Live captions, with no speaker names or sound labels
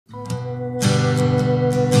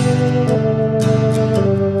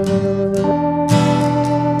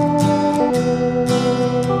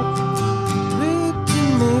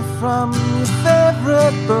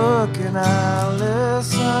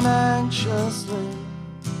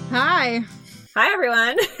Hi. Hi,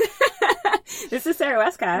 everyone. This is Sarah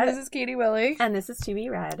Westcott. This is Katie Willie. And this is To Be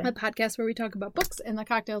Read. A podcast where we talk about books and the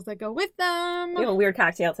cocktails that go with them. We have a weird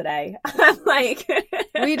cocktail today. I'm like...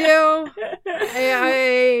 We do.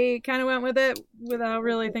 I kind of went with it without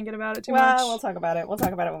really thinking about it too much. Well, we'll talk about it. We'll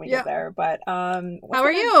talk about it when we get there. But how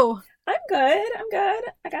are you? I'm good.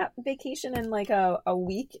 I got vacation in like a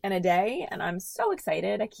week and a day, and I'm so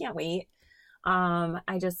excited. I can't wait.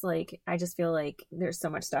 I just feel like there's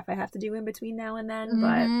so much stuff I have to do in between now and then.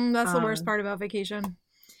 But that's the worst part about vacation.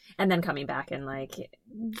 And then coming back and like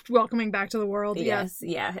welcoming back to the world. Yes,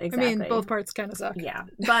 yeah, exactly. I mean, both parts kind of suck. Yeah,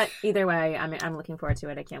 but either way, I'm looking forward to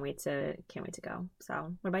it. I can't wait to go.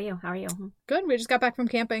 So, what about you? How are you? Good. We just got back from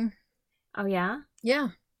camping. Oh yeah, yeah,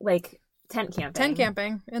 like tent camping. Tent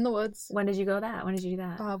camping in the woods. When did you go? When did you do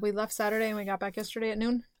that? We left Saturday and we got back yesterday at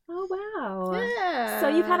noon. Oh wow! Yeah. So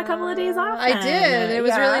you've had a couple of days off. I did. It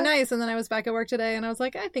was really nice, and then I was back at work today, and I was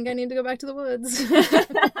like, I think I need to go back to the woods.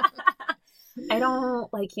 I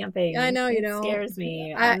don't like camping. I know you don't. It scares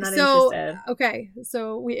me. I'm not interested. Okay,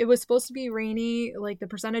 so it was supposed to be rainy. Like the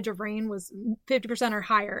percentage of rain was 50% or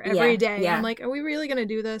higher every day. Yeah. I'm like, are we really gonna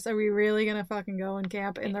do this? Are we really gonna fucking go and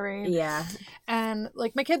camp in the rain? Yeah. And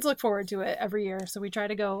like my kids look forward to it every year, so we try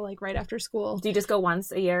to go like right after school. Do you just go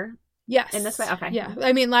once a year? Yes. In this way? Okay. Yeah.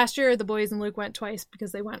 I mean, last year the boys and Luke went twice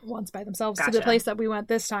because they went once by themselves to the place that we went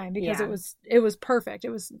this time because it was perfect. It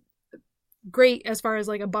was great as far as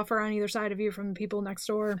like a buffer on either side of you from the people next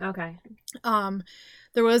door. Okay.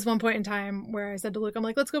 There was one point in time where I said to Luke, I'm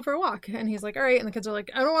like, let's go for a walk. And he's like, all right. And the kids are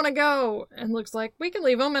like, I don't want to go. And Luke's like, we can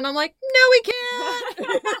leave them. And I'm like, no, we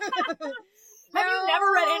can't. Have you never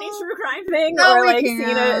read any true crime thing or like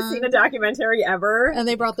seen a documentary ever? And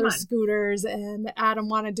they brought their scooters, and Adam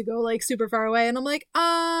wanted to go like super far away, and I'm like,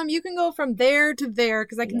 you can go from there to there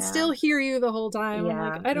because I can still hear you the whole time. Yeah.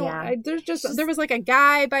 I'm like, I don't. There was like a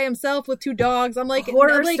guy by himself with 2 dogs. I'm like,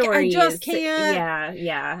 horror stories. I just can't.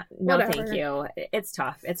 Yeah. No, whatever. Thank you. It's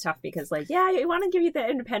tough. It's tough because like, you want to give you the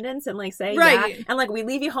independence and like say and like we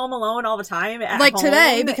leave you home alone all the time. Like home.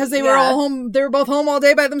 Today because they were all home. They were both home all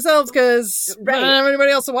day by themselves because I don't have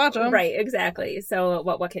anybody else to watch them. Right, exactly. So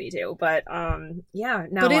what can you do? But no.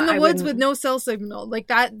 But in the woods with no cell signal, like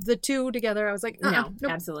that, the 2 together, I was like, nope.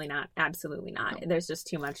 Absolutely not. There's just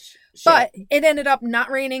too much shit. But it ended up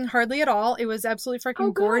not raining hardly at all. It was absolutely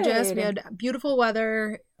freaking gorgeous. We had beautiful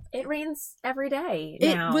weather. It rains every day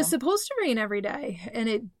now. It was supposed to rain every day, and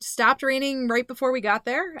it stopped raining right before we got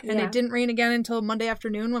there, and it didn't rain again until Monday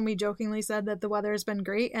afternoon when we jokingly said that the weather has been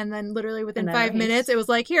great, and then literally within 5 minutes, it was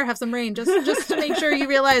like, here, have some rain, just to make sure you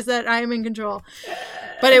realize that I am in control.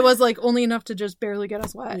 But it was like only enough to just barely get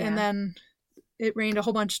us wet, and then it rained a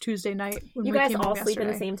whole bunch Tuesday night. When you we guys came all home sleep yesterday.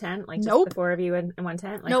 in the same tent? Like just the 4 of you in one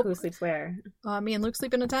tent? Like who sleeps where? Me and Luke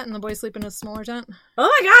sleep in a tent and the boys sleep in a smaller tent.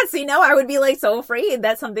 Oh my god, see, no, I would be like so afraid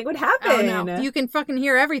that something would happen. Oh no, you can fucking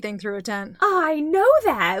hear everything through a tent. Oh, I know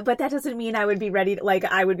that, but that doesn't mean I would be ready to, like,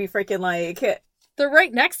 I would be freaking like... They're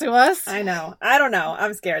right next to us. I know. I don't know.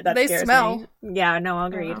 I'm scared. That scares smell. Me. Yeah, no,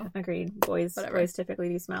 agreed. Boys typically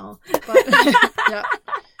do smell. But,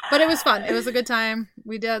 but it was fun. It was a good time.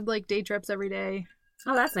 We did like day trips every day.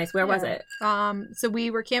 Oh, that's nice. Where was it? So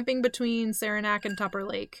we were camping between Saranac and Tupper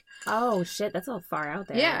Lake. Oh shit, that's all far out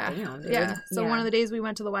there. Yeah. Damn, dude. Yeah. So one of the days we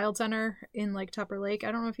went to the Wild Center in like Tupper Lake.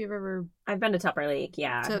 I don't know if you've ever. I've been to Tupper Lake.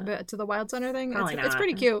 Yeah. To the Wild Center thing. Probably not. It's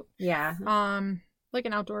pretty cute. Yeah. Like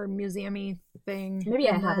an outdoor museum-y thing. Maybe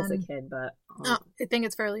I have as a kid, but I think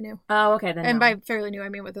it's fairly new. Oh, okay then. And by fairly new, I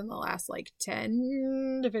mean within the last like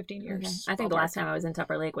 10 to 15 years. Okay. I think the last time I was in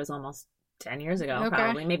Tupper Lake was almost 10 years ago.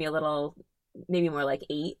 Probably maybe maybe more like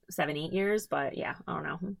 7, 8 years, but yeah, I don't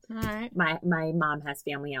know. All right. My mom has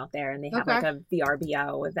family out there, and they have like a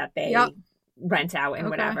VRBO that they rent out and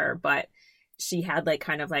whatever. But she had like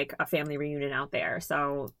kind of like a family reunion out there,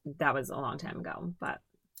 so that was a long time ago. But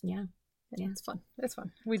yeah, it's fun. It's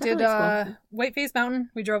fun. We did Whiteface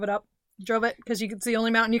Mountain. We drove it because it's the only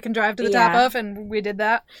mountain you can drive to the top of, and we did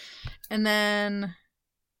that. And then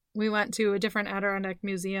we went to a different Adirondack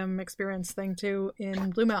Museum experience thing too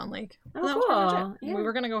in Blue Mountain Lake. Oh, cool. Yeah. We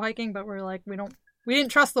were gonna go hiking, but we were like, we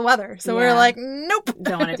didn't trust the weather, so we were like, nope,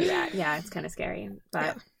 don't want to do that. Yeah, it's kind of scary.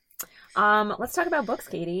 But let's talk about books,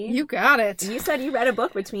 Katie. You got it. You said you read a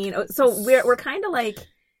book between. So we're kind of like.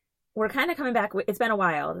 We're kind of coming back. It's been a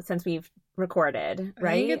while since we've recorded,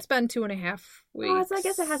 right? I think it's been 2.5 weeks. Oh, so I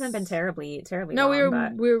guess it hasn't been terribly no,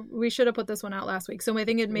 long. we should have put this one out last week. So I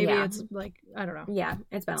think it's like, I don't know. Yeah,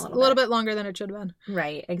 it's been a little bit longer than it should have been.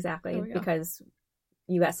 Right, exactly. Because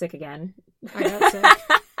you got sick again. I got sick.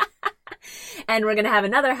 And we're going to have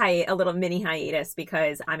another a little mini hiatus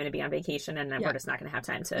because I'm going to be on vacation and we're just not going to have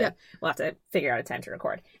time to, we'll have to figure out a time to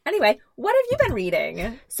record. Anyway, what have you been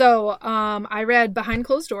reading? So, I read Behind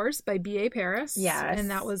Closed Doors by B.A. Paris. Yes.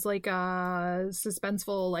 And that was like a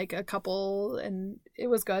suspenseful, like a couple, and it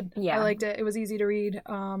was good. Yeah. I liked it. It was easy to read,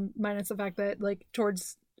 minus the fact that like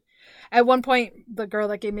at one point, the girl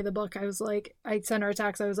that gave me the book, I sent her a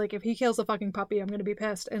text. I was like, if he kills a fucking puppy, I'm going to be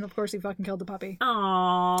pissed. And of course he fucking killed the puppy.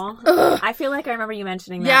 Aww. I feel like I remember you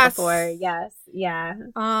mentioning that before. Yes. Yeah.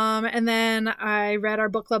 And then I read our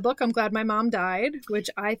book club book, I'm Glad My Mom Died, which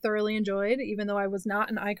I thoroughly enjoyed, even though I was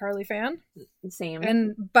not an iCarly fan. Same.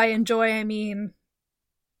 And by enjoy, I mean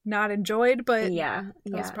not enjoyed, but that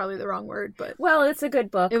was probably the wrong word. But well, it's a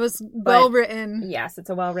good book. It was well written. Yes,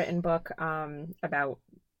 it's a well written book about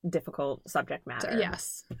difficult subject matter.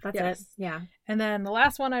 Yes. That's it. Yeah. And then the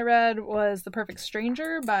last one I read was The Perfect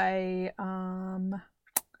Stranger by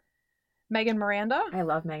Megan Miranda. I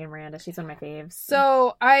love Megan Miranda. She's one of my faves.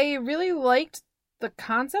 So I really liked the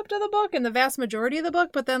concept of the book and the vast majority of the book,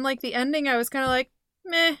 but then like the ending I was kind of like,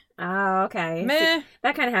 meh. Oh, okay. Meh. See,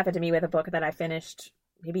 that kind of happened to me with a book that I finished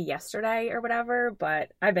maybe yesterday or whatever,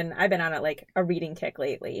 but I've been on a reading kick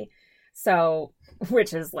lately. So,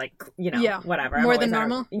 which is like, whatever. More than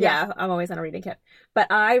normal? I'm always on a reading kick. But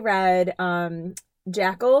I read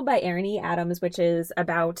Jackal by Erin E. Adams, which is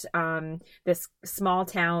about this small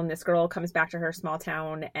town. This girl comes back to her small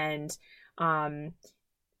town and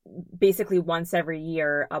basically once every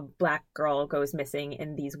year a black girl goes missing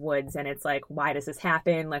in these woods, and it's like, why does this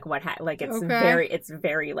happen? Like what it's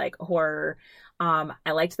very like horror.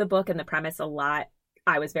 I liked the book and the premise a lot.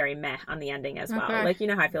 I was very meh on the ending as well. Okay. Like, you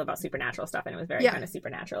know how I feel about supernatural stuff, and it was very kind of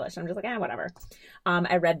supernatural-ish. I'm just like, whatever.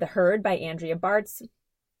 I read The Herd by Andrea Bartz.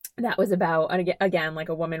 That was about, again, like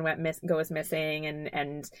a woman goes missing,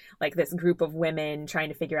 and like this group of women trying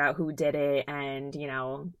to figure out who did it, and,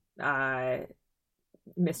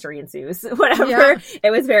 mystery ensues, whatever. Yeah. It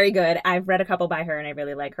was very good. I've read a couple by her, and I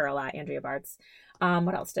really like her a lot, Andrea Bartz.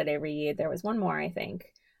 What else did I read? There was one more, I think.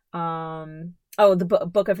 The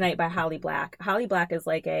Book of Night by Holly Black. Holly Black is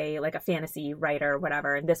like a fantasy writer,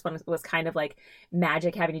 whatever. And this one was kind of like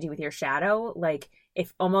magic having to do with your shadow. Like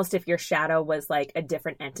if your shadow was like a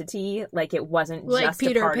different entity, like it wasn't like just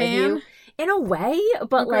Peter a part Pan? Of you in a way,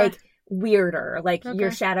 but like weirder. Like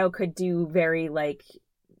your shadow could do very like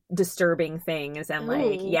disturbing things, and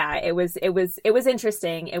like it was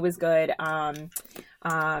interesting. It was good.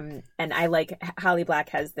 And I like Holly Black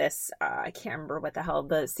has this I can't remember what the hell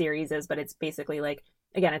the series is, but it's basically like,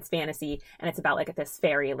 again, it's fantasy, and it's about like this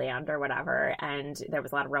fairyland or whatever, and there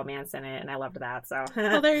was a lot of romance in it, and I loved that. So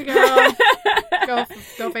there you go.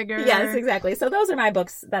 Go figure. Yes, exactly. So those are my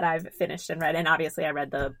books that I've finished and read, and obviously I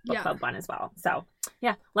read the book club one as well. So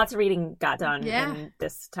lots of reading got done in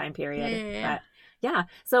this time period. But, yeah.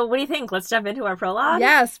 So what do you think? Let's jump into our prologue?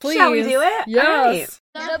 Yes, please. Shall we do it? Yes.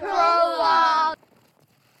 All right. The prologue.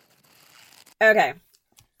 Okay.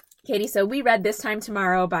 Katie, so we read This Time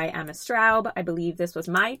Tomorrow by Emma Straub. I believe this was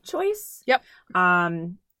my choice. Yep.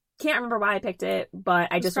 Can't remember why I picked it, but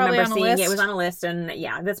I just remember seeing it was on a list, and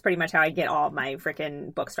that's pretty much how I get all my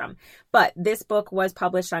freaking books from. But this book was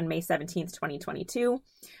published on May 17th, 2022.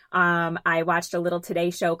 I watched a little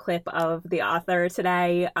Today Show clip of the author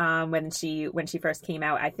today when she first came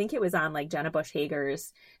out. I think it was on like Jenna Bush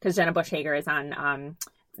Hager's, because Jenna Bush Hager is on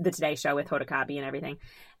the Today Show with Hoda Kotb and everything.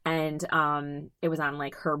 And it was on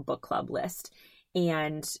like her book club list.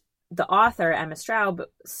 And the author, Emma Straub,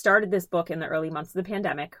 started this book in the early months of the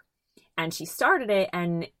pandemic. And she started it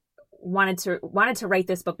and wanted to write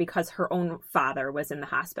this book because her own father was in the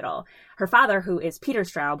hospital. Her father, who is Peter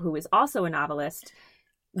Straub, who is also a novelist,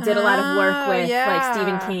 did a lot of work with like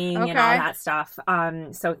Stephen King and all that stuff.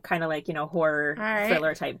 So kind of like, horror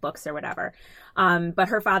thriller type books or whatever. But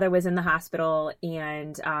her father was in the hospital,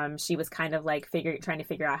 and she was kind of like trying to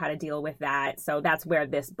figure out how to deal with that. So that's where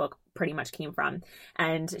this book pretty much came from.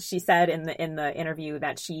 And she said in the interview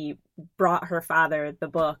that she brought her father the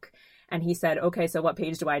book, and he said, okay, so what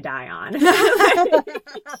page do I die on? So I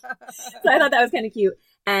thought that was kind of cute.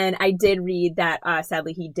 And I did read that,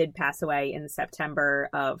 sadly, he did pass away in September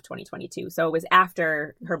of 2022. So it was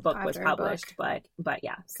after her book was published. But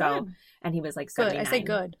yeah. So, good. And he was like 79. Good. I say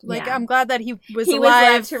good. Like, I'm glad that he was alive. He was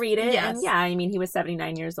alive to read it. Yes. And yeah, I mean, he was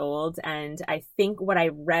 79 years old. And I think what I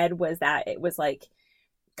read was that it was like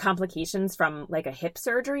complications from like a hip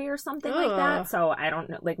surgery or something like that. So I don't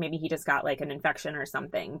know, like maybe he just got like an infection or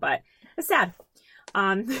something, but it's sad.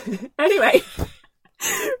 Anyway,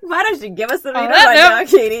 why don't you give us the reader rundown,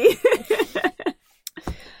 Katie?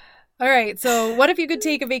 All right, so what if you could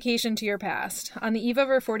take a vacation to your past? On the eve of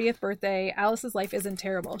her 40th birthday, Alice's life isn't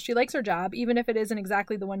terrible. She likes her job, even if it isn't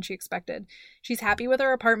exactly the one she expected. She's happy with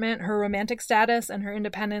her apartment, her romantic status, and her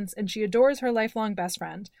independence, and she adores her lifelong best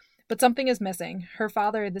friend. But something is missing. Her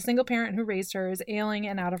father, the single parent who raised her, is ailing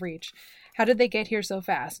and out of reach. How did they get here so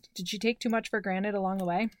fast? Did she take too much for granted along the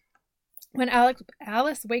way? When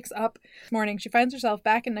Alice wakes up this morning, she finds herself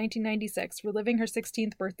back in 1996, reliving her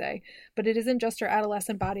 16th birthday. But it isn't just her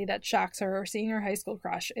adolescent body that shocks her or seeing her high school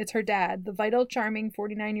crush. It's her dad, the vital, charming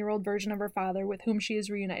 49-year-old version of her father with whom she is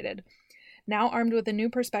reunited. Now armed with a new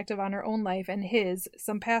perspective on her own life and his,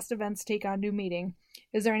 some past events take on new meaning.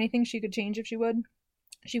 Is there anything she could change if she would?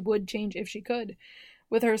 She would change if she could.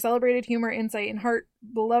 With her celebrated humor, insight, and heart,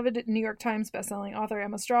 beloved New York Times bestselling author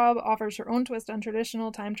Emma Straub offers her own twist on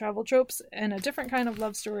traditional time travel tropes and a different kind of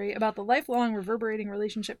love story about the lifelong reverberating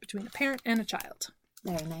relationship between a parent and a child.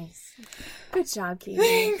 Very nice. Good job, Katie.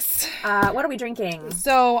 Thanks. What are we drinking?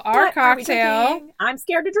 So our cocktail. I'm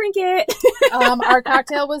scared to drink it. Our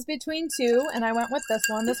cocktail was between two, and I went with this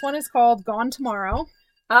one. This one is called Gone Tomorrow.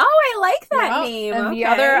 Oh, I like that name. And the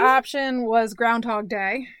other option was Groundhog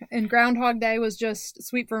Day. And Groundhog Day was just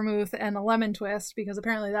sweet vermouth and a lemon twist, because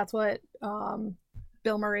apparently that's what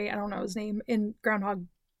Bill Murray, I don't know his name, in Groundhog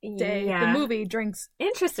Day, the movie, drinks.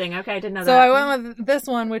 Interesting. Okay, I didn't know that. So I went with this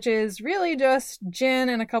one, which is really just gin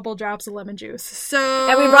and a couple drops of lemon juice. So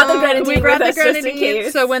and we brought the grenadine with us just in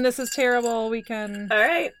case. So when this is terrible, we can. All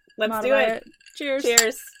right, let's do it. Cheers.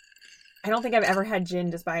 Cheers. I don't think I've ever had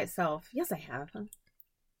gin just by itself. Yes, I have.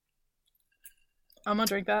 I'm gonna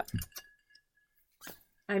drink that.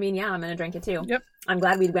 I mean, yeah, I'm gonna drink it too. Yep. I'm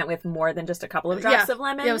glad we went with more than just a couple of drops of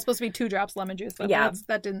lemon. Yeah, it was supposed to be 2 drops lemon juice, but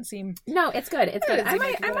that didn't seem. No, it's good. It's good. I'm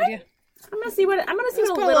gonna see what a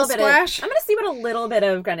little bit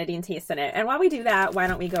of grenadine tastes in it. And while we do that, why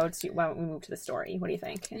don't we move to the story? What do you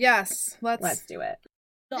think? Yes, let's do it.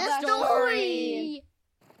 The story.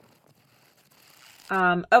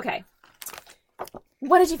 Okay.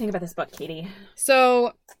 What did you think about this book, Katie?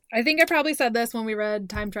 So, I think I probably said this when we read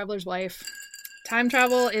Time Traveler's Wife. Time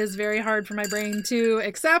travel is very hard for my brain to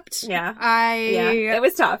accept. Yeah. It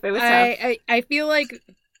was tough. I feel like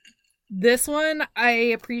this one, I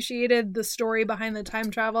appreciated the story behind the time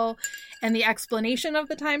travel and the explanation of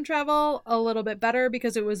the time travel a little bit better,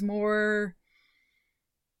 because it was more,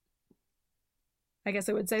 I guess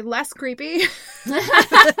I would say, less creepy.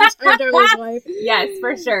 Time Traveler's Wife. Yes,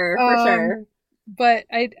 for sure. But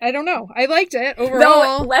I don't know. I liked it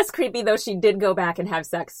overall. Though less creepy, though she did go back and have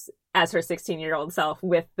sex as her 16-year-old self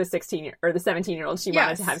with the 17-year-old she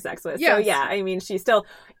wanted to have sex with. Yes. So yeah, I mean, she's still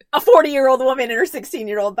a 40-year-old woman in her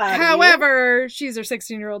 16-year-old body. However, she's her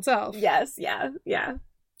 16-year-old self. Yes, yeah.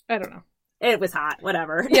 I don't know. It was hot.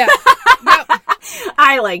 Whatever. Yeah. Yep.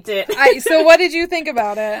 I liked it. So what did you think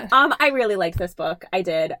about it? I really liked this book. I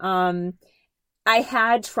did. I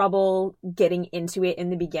had trouble getting into it in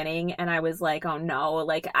the beginning, and I was like, oh no,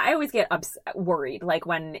 like I always get worried, like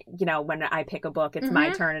when I pick a book, it's my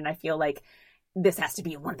turn, and I feel like this has to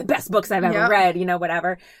be one of the best books I've ever read,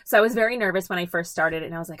 whatever. So I was very nervous when I first started,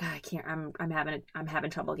 and I was like, I can't, I'm having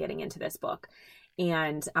trouble getting into this book.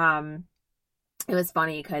 And, it was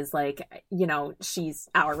funny because, like, she's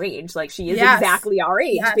our age, like she is exactly our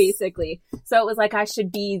age, basically. So it was like, I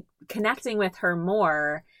should be connecting with her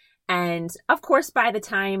more. And of course, by the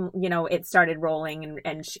time, it started rolling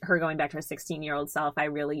and her going back to her 16-year-old self, I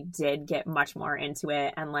really did get much more into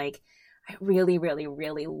it. And like, I really, really,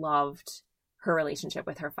 really loved her relationship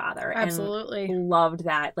with her father. Absolutely. And loved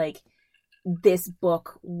that, like, this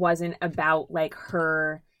book wasn't about like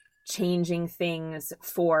her changing things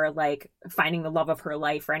for like finding the love of her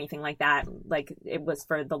life or anything like that. Like, it was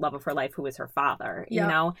for the love of her life, who was her father,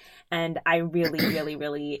 and I really, really,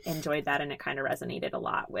 really enjoyed that, and it kind of resonated a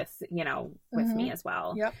lot with me as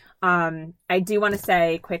well. Yep. I do want to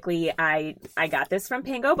say quickly, I got this from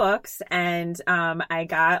Pango Books, and I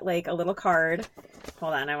got like a little card.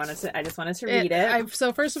 Hold on, I just wanted to read it.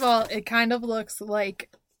 So first of all, it kind of looks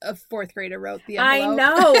like a 4th grader wrote the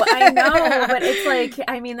envelope. I know, but it's like,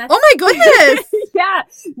 I mean, that's... Oh my goodness! Yeah,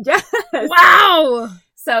 yes. Wow!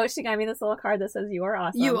 So she got me this little card that says, "You are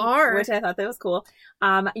awesome." You are. Which I thought that was cool.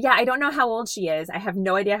 I don't know how old she is. I have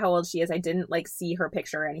no idea how old she is. I didn't like see her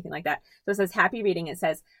picture or anything like that. So it says, "Happy reading." It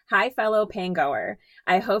says, "Hi, fellow Pangoer.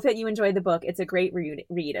 I hope that you enjoyed the book. It's a great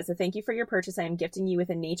read. As a thank you for your purchase, I am gifting you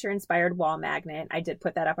with a nature-inspired wall magnet." I did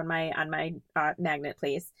put that up on my magnet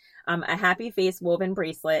place. A happy face woven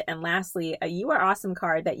bracelet, and lastly, a "You Are Awesome"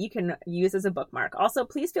 card that you can use as a bookmark. Also,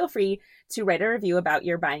 please feel free to write a review about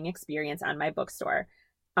your buying experience on my bookstore.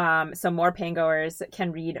 so more Pangoers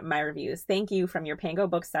can read my reviews. Thank you from your Pango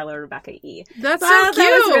bookseller, Rebecca E. That's so cute.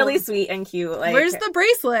 That was really sweet and cute. Like, where's the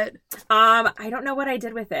bracelet? I don't know what I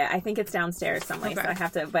did with it. I think it's downstairs somewhere, so I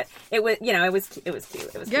have to. But it was, it was cute. It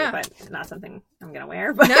was cute, but not something I'm gonna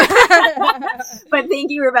wear. But but thank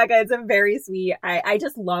you, Rebecca. It's a very sweet. I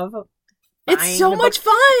just love. It's so much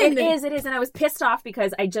fun. It is, and I was pissed off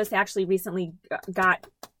because I just actually recently got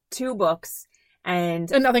 2 books. And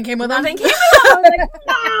nothing came with them? Nothing came with them. I was like,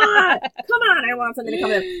 come on, I want something to come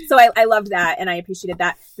with them. So I loved that, and I appreciated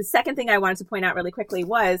that. The second thing I wanted to point out really quickly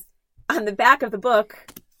was, on the back of the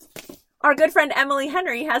book, our good friend Emily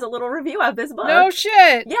Henry has a little review of this book. No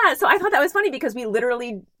shit. Yeah, so I thought that was funny because we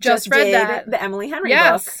literally just read did the Emily Henry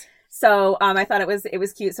book. So I thought it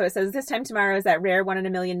was cute. So it says, "This Time Tomorrow is that rare 1 in a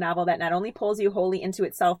million novel that not only pulls you wholly into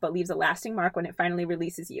itself, but leaves a lasting mark when it finally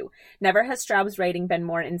releases you. Never has Straub's writing been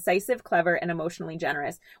more incisive, clever, and emotionally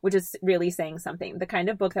generous," which is really saying something. The kind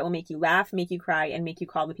of book that will make you laugh, make you cry, and make you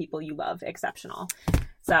call the people you love exceptional.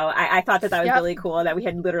 So I thought that was really cool that we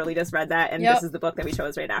had literally just read that, and this is the book that we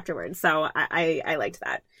chose right afterwards. So I liked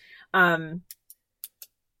that.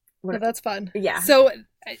 That's fun. Yeah. So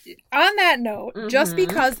on that note, just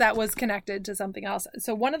because that was connected to something else.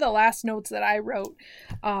 So one of the last notes that I wrote,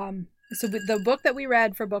 so with the book that we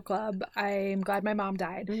read for book club, I'm Glad My Mom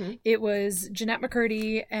Died. It was Jeanette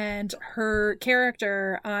McCurdy, and her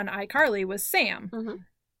character on iCarly was Sam.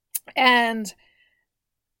 And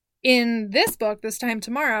in this book, This Time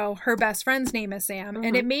Tomorrow, her best friend's name is Sam.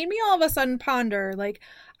 And it made me all of a sudden ponder, like,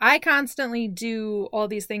 I constantly do all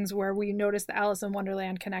these things where we notice the Alice in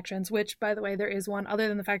Wonderland connections, which, by the way, there is one other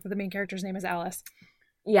than the fact that the main character's name is Alice.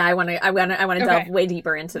 Yeah, I want to delve way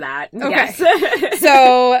deeper into that. Okay. Yes.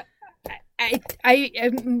 So I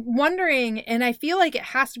am wondering, and I feel like it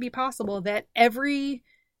has to be possible that every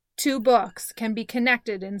 2 books can be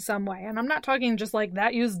connected in some way. And I'm not talking just like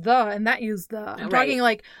that used the and that used the. I'm talking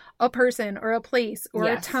like a person or a place or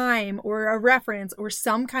a time or a reference or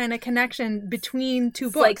some kind of connection between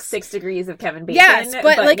 2 books. Like 6 Degrees of Kevin Bacon. Yes,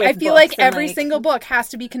 but like I feel like every single book has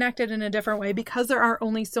to be connected in a different way because there are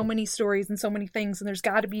only so many stories and so many things, and there's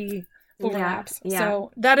got to be overlaps. Yeah.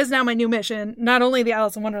 So that is now my new mission. Not only the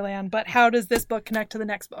Alice in Wonderland, but how does this book connect to the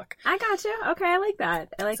next book? I got you. Okay, I like that.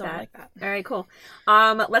 I like that. All right, cool.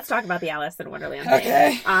 Let's talk about the Alice in Wonderland thing.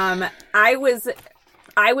 Okay.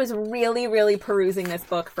 I was really, really perusing this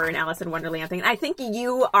book for an Alice in Wonderland thing. I think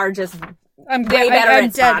you are just way better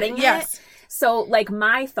at spotting it. So, like,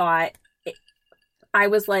 my thought, I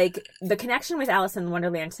was like, the connection with Alice in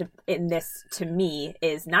Wonderland to me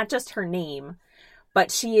is not just her name, but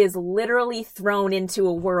she is literally thrown into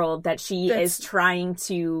a world that she is trying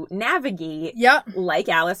to navigate, like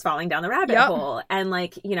Alice falling down the rabbit hole. And,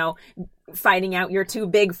 like, finding out you're too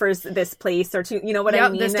big for this place or too, what I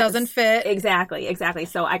mean? This doesn't fit. Exactly.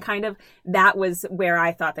 So I that was where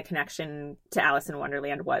I thought the connection to Alice in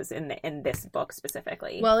Wonderland was in this book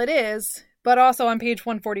specifically. Well, it is. But also on page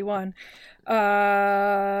 141,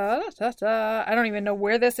 I don't even know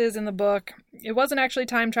where this is in the book. It wasn't actually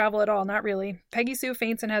time travel at all. Not really. Peggy Sue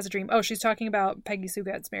faints and has a dream. Oh, she's talking about Peggy Sue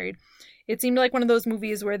gets married. It seemed like one of those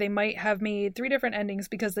movies where they might have made 3 different endings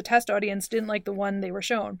because the test audience didn't like the one they were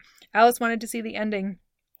shown. Alice wanted to see the ending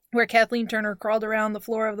where Kathleen Turner crawled around the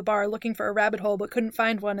floor of the bar looking for a rabbit hole but couldn't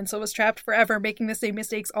find one and so was trapped forever, making the same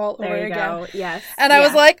mistakes all over again. Go. Yes. And I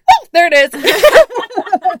was like, oh, there it is. And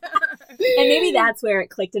maybe that's where it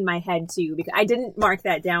clicked in my head too, because I didn't mark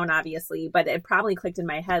that down obviously, but it probably clicked in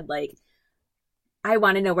my head like, I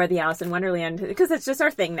want to know where the Alice in Wonderland, because it's just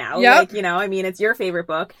our thing now. Like, it's your favorite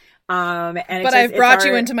book. But I've brought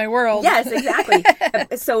you into my world. Yes, exactly.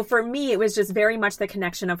 So for me, it was just very much the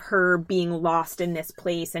connection of her being lost in this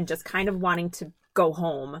place and just kind of wanting to go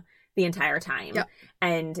home the entire time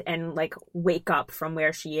and like wake up from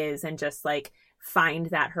where she is and just like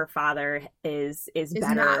find that her father is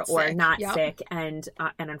better or not sick. And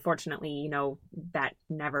unfortunately, that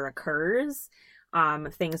never occurs.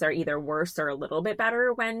 Things are either worse or a little bit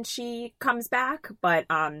better when she comes back, but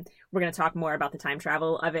we're going to talk more about the time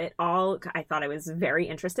travel of it all. I thought it was very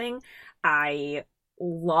interesting. I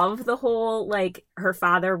love the whole, like, her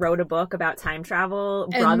father wrote a book about time travel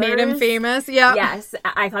and made him famous. Yes,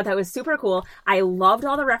 I thought that was super cool. I loved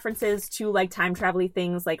all the references to like time travel-y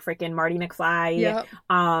things, like freaking Marty McFly.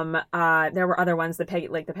 There were other ones, the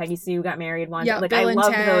Peggy Sue got married one. Like, Bill I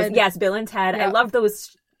love Ted. those. Yes, Bill and Ted. I love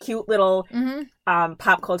those cute little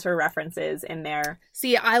pop culture references in there.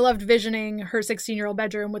 See, I loved visioning her 16-year-old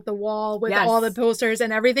bedroom with the wall with all the posters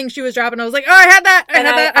and everything she was dropping. I was like, oh, I had that.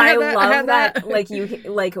 I love that. Like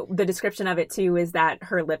the description of it too is that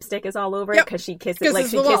her lipstick is all over because she kisses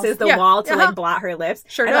the wall to like blot her lips.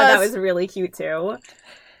 Sure I does. thought that was really cute too.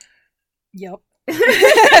 Yep.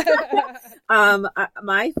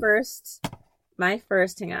 My first, hang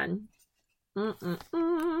on.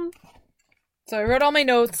 So I wrote all my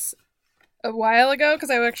notes a while ago because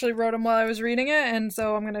I actually wrote them while I was reading it, and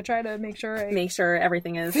so I'm gonna try to make sure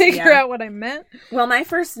everything is figure out what I meant. Well, my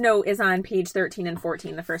first note is on page 13 and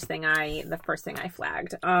 14. The first thing I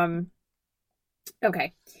flagged.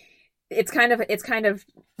 Okay, it's kind of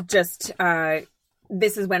just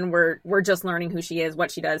this is when we're just learning who she is,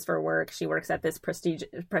 what she does for work. She works at this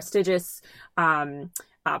prestigious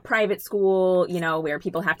private school, you know, where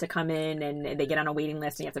people have to come in and they get on a waiting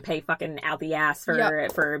list and you have to pay fucking out the ass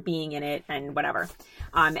for being in it and whatever.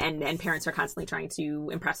 And parents are constantly trying to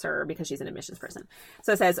impress her because she's an admissions person.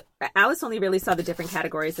 So it says, Alice only really saw the different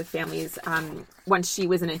categories of families once she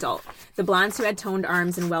was an adult. The blondes who had toned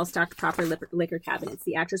arms and well-stocked proper liquor cabinets.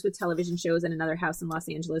 The actress with television shows and another house in Los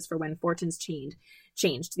Angeles for when fortunes changed.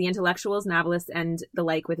 The intellectuals, novelists, and the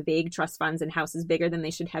like with vague trust funds and houses bigger than they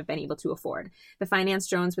should have been able to afford. The finance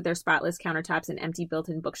drones with their spotless countertops and empty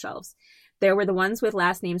built-in bookshelves. There were the ones with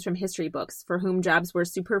last names from history books, for whom jobs were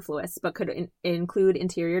superfluous, but could include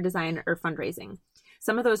interior design or fundraising.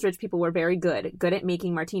 Some of those rich people were very good at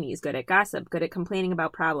making martinis, good at gossip, good at complaining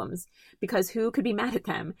about problems. Because who could be mad at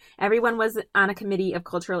them? Everyone was on a committee of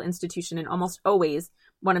cultural institution, and almost always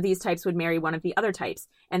one of these types would marry one of the other types,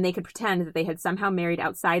 and they could pretend that they had somehow married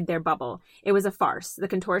outside their bubble. It was a farce, the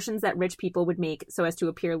contortions that rich people would make so as to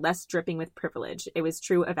appear less dripping with privilege. It was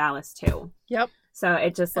true of Alice, too. Yep. So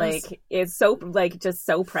it just it's so just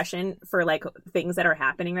so prescient for like things that are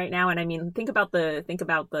happening right now. And I mean, think about the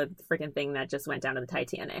freaking thing that just went down to the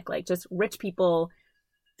Titanic. Like, just rich people.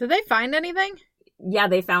 Did they find anything? Yeah,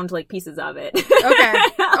 they found like pieces of it. Okay.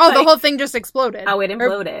 Oh, the whole thing just exploded. Oh, it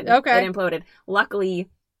imploded. Okay. It imploded. Luckily,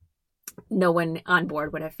 no one on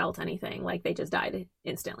board would have felt anything. Like, they just died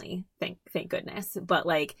instantly. Thank goodness. But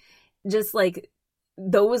like, just like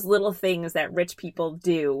those little things that rich people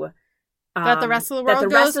do. That the rest of the world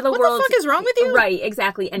goes, what the fuck is wrong with you? Right,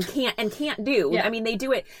 exactly, and can't do. Yeah. I mean, they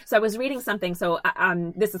do it. So I was reading something, so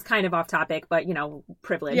this is kind of off topic, but, you know,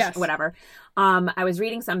 privilege, yes. Whatever. I was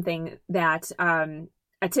reading something that a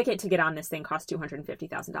ticket to get on this thing cost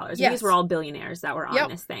 $250,000. Yes. These were all billionaires that were on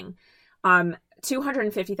this thing.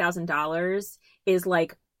 $250,000 is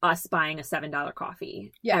like us buying a $7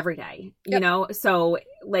 coffee every day, you know? So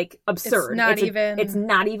like absurd. It's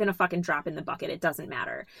not even a fucking drop in the bucket. It doesn't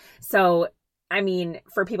matter. So, I mean,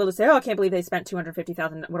 for people to say, oh, I can't believe they spent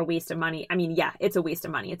 $250,000. What a waste of money. I mean, yeah, it's a waste of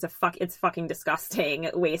money. It's fucking disgusting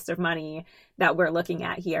waste of money that we're looking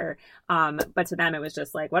at here. But to them, it was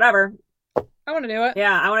just like, whatever. I want to do it.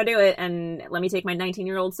 Yeah, I want to do it. And let me take my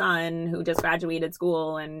 19-year-old son who just graduated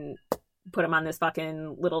school and put him on this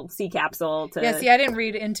fucking little sea capsule to... Yeah, see, I didn't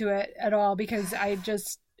read into it at all because I don't...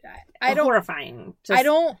 Horrifying. I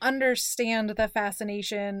don't understand the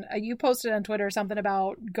fascination. You posted on Twitter something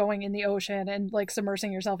about going in the ocean and like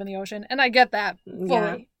submersing yourself in the ocean. And I get that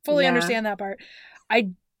fully understand that part.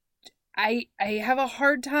 I have a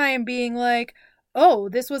hard time being like, oh,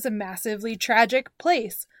 this was a massively tragic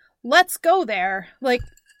place. Let's go there. Like...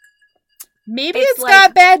 Maybe it's like,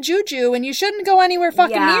 got bad juju and you shouldn't go anywhere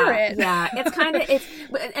fucking near it. Yeah, it's kind of,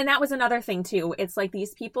 and that was another thing too. It's like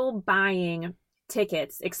these people buying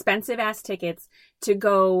tickets, expensive ass tickets to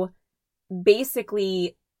go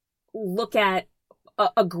basically look at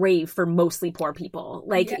a grave for mostly poor people.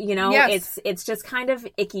 Like, you know, it's just kind of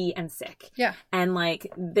icky and sick. Yeah. And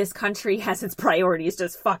like this country has its priorities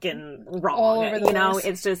just fucking wrong. All over the you know, place.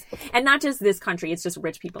 It's just, and not just this country, it's just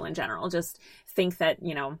rich people in general. Just think that,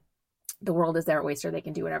 you know, the world is their oyster. They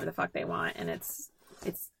can do whatever the fuck they want, and it's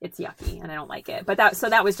yucky, and I don't like it. But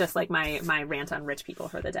that was just like my rant on rich people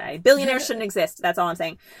for the day. Billionaires shouldn't exist. That's all I'm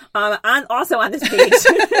saying. Also on this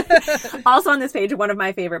page, one of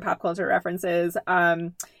my favorite pop culture references.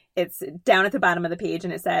 It's down at the bottom of the page,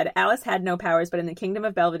 and it said, Alice had no powers, but in the kingdom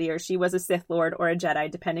of Belvedere, she was a Sith Lord or a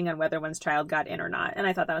Jedi, depending on whether one's child got in or not. And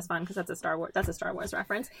I thought that was fun because that's a Star Wars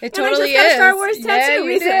reference. It totally is. I just got a Star Wars tattoo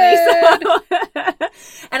recently. So.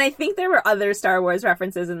 And I think there were other Star Wars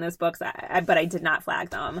references in this book, but I did not flag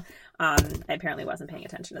them. I apparently wasn't paying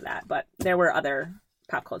attention to that, but there were other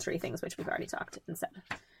pop culture things, which we've already talked and said.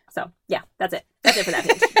 So yeah, that's it. That's it for that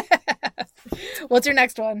page. What's your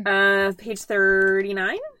next one? Page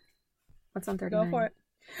 39. What's on 39? Go for it.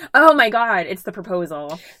 Oh my god, it's the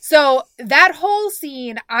proposal. So that whole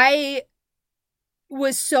scene, I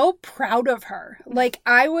was so proud of her. Like,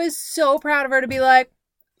 I was so proud of her to be like,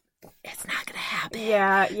 it's not gonna happen.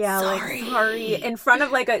 Yeah, sorry. In front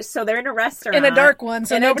of so they're in a restaurant. In a dark one,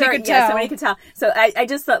 so nobody could tell. Yeah, somebody could tell. So I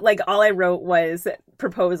just thought, like, all I wrote was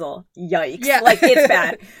proposal. Yikes. Yeah. Like, it's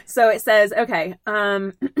bad. So it says, okay,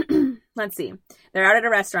 Let's see. They're out at a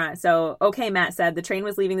restaurant. So, okay, Matt said the train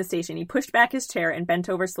was leaving the station. He pushed back his chair and bent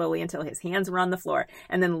over slowly until his hands were on the floor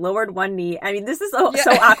and then lowered one knee. I mean, this is so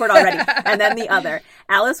awkward already. And then the other.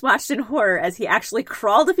 Alice watched in horror as he actually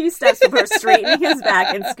crawled a few steps before straightening his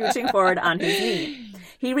back and scooching forward on his knee.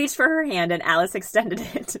 He reached for her hand and Alice extended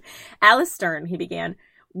it. Alice Stern, he began,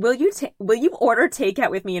 will you order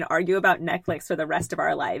takeout with me and argue about Netflix for the rest of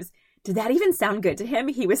our lives? Did that even sound good to him?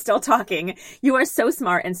 He was still talking. You are so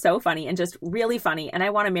smart and so funny and just really funny, and I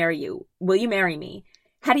want to marry you. Will you marry me?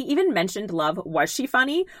 Had he even mentioned love? Was she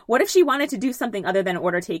funny? What if she wanted to do something other than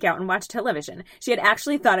order takeout and watch television? She had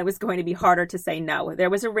actually thought it was going to be harder to say no. There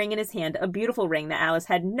was a ring in his hand, a beautiful ring that Alice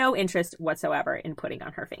had no interest whatsoever in putting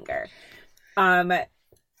on her finger.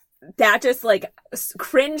 That just, like,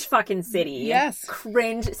 cringe fucking city. Yes.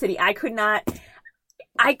 Cringe city. I could not...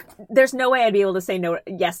 there's no way I'd be able to say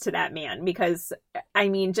yes to that man, because I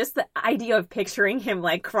mean, just the idea of picturing him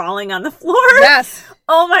like crawling on the floor. Yes.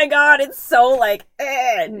 Oh my God. It's so like,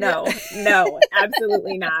 no,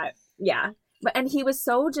 absolutely not. Yeah. And he was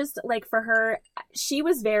so just like, for her, she's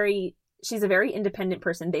a very independent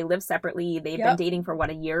person. They live separately. They've been dating for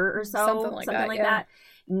a year or so. Something like that.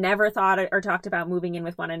 Never thought or talked about moving in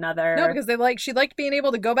with one another. No, because she liked being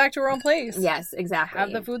able to go back to her own place. Yes, exactly.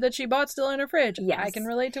 Have the food that she bought still in her fridge. Yes. I can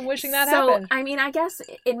relate to wishing that happened. So, I mean, I guess,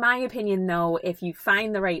 in my opinion, though, if you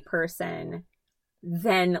find the right person,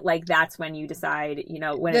 then, like, that's when you decide, you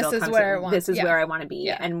know, when this is where I want to be.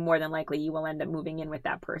 Yeah. And more than likely, you will end up moving in with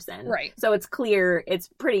that person. Right. So it's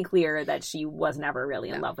pretty clear that she was never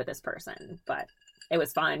really in love with this person. But... it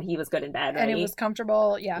was fun. He was good in bed, right? And it was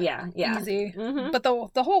comfortable. Yeah. Easy. Mm-hmm. But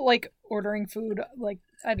the whole, like, ordering food, like,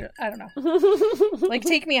 I don't know. Like,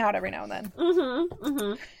 take me out every now and then. Mm-hmm.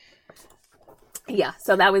 Mm-hmm. Yeah.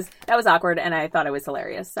 So that was awkward, and I thought it was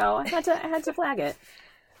hilarious. So I had to flag it.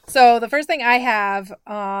 So the first thing I have,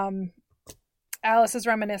 Alice is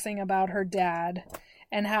reminiscing about her dad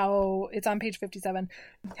and how it's on page 57,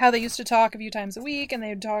 how they used to talk a few times a week, and they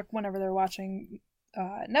would talk whenever they're watching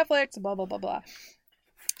Netflix, blah, blah, blah, blah.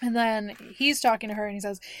 And then he's talking to her and he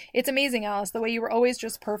says, it's amazing, Alice, the way you were always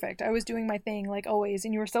just perfect. I was doing my thing like always,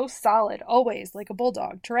 and you were so solid, always, like a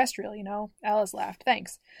bulldog, terrestrial, you know? Alice laughed.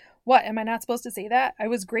 Thanks. What, am I not supposed to say that? I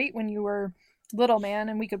was great when you were little, man,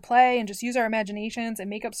 and we could play and just use our imaginations and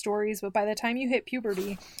make up stories, but by the time you hit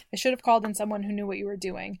puberty, I should have called in someone who knew what you were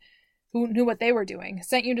doing. Who knew what they were doing,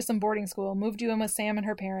 sent you to some boarding school, moved you in with Sam and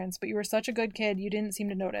her parents, but you were such a good kid, you didn't seem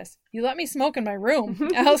to notice. You let me smoke in my room.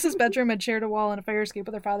 Alice's bedroom had shared a wall and a fire escape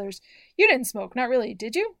with her father's. You didn't smoke, not really,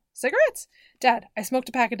 did you? Cigarettes? Dad, I smoked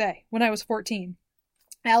a pack a day when I was 14.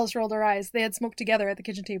 Alice rolled her eyes. They had smoked together at the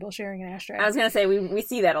kitchen table, sharing an ashtray. I was going to say, we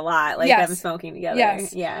see that a lot, like them smoking together.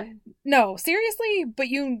 Yes. Yeah. No, seriously? But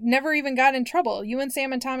you never even got in trouble. You and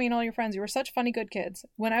Sam and Tommy and all your friends, you were such funny good kids.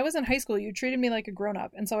 When I was in high school, you treated me like a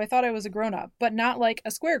grown-up, and so I thought I was a grown-up, but not like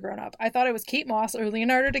a square grown-up. I thought I was Kate Moss or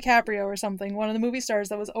Leonardo DiCaprio or something, one of the movie stars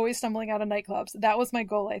that was always stumbling out of nightclubs. That was my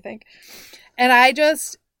goal, I think. And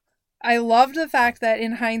I loved the fact that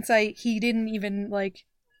in hindsight, he didn't even, like,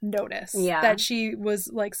 notice that she was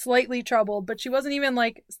like slightly troubled, but she wasn't even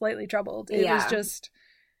like slightly troubled. It was just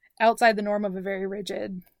outside the norm of a very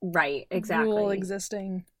rigid rule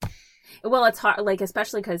existing. Well, it's hard, like,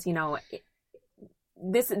 especially because, you know,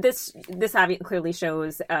 this obviously clearly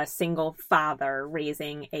shows a single father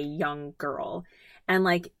raising a young girl, and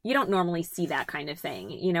like you don't normally see that kind of thing.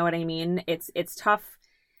 You know what I mean? It's tough.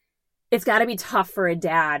 It's got to be tough for a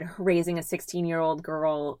dad raising a 16-year-old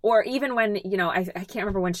girl, or even when, you know, I can't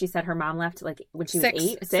remember when she said her mom left, like when she was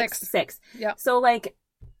 8? 6. Yeah. So, like,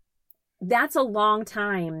 that's a long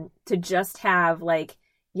time to just have, like,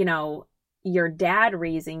 you know, your dad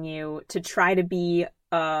raising you to try to be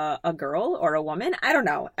a girl or a woman. I don't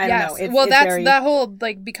know. I don't know. That's that whole,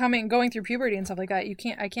 like, going through puberty and stuff like that.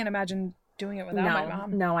 I can't imagine doing it without my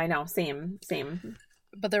mom. No, I know. Same.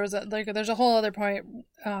 But there's a whole other point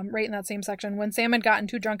right in that same section. When Sam had gotten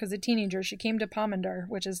too drunk as a teenager, she came to Pomander,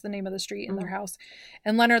 which is the name of the street in their house,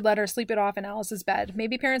 and Leonard let her sleep it off in Alice's bed.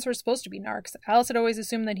 Maybe parents were supposed to be narcs. Alice had always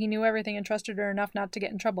assumed that he knew everything and trusted her enough not to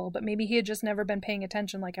get in trouble, but maybe he had just never been paying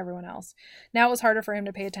attention like everyone else. Now it was harder for him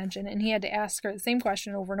to pay attention, and he had to ask her the same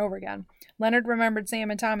question over and over again. Leonard remembered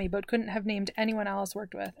Sam and Tommy, but couldn't have named anyone Alice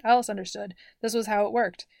worked with. Alice understood. This was how it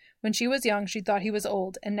worked. When she was young, she thought he was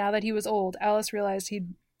old, and now that he was old, Alice realized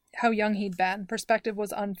how young he'd been. Perspective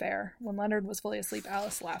was unfair. When Leonard was fully asleep,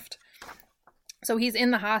 Alice left. So he's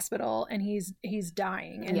in the hospital and he's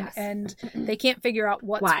dying, and they can't figure out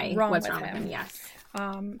what's wrong with him. Yes.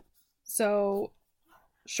 So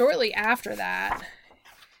shortly after that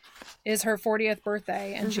is her 40th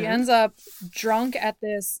birthday, and she ends up drunk at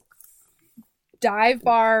this dive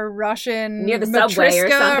bar Russian near the subway or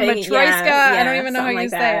something. Matryoshka. Yeah, I don't even know how you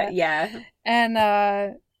say it. Yeah.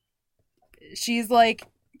 And she's like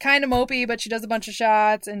kind of mopey, but she does a bunch of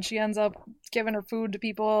shots, and she ends up giving her food to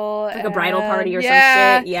people. Like a bridal party or some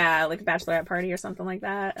shit. Yeah, like a bachelorette party or something like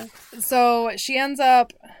that. So she ends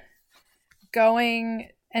up going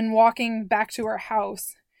and walking back to her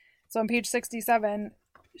house. So on page 67,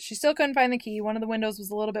 she still couldn't find the key. One of the windows was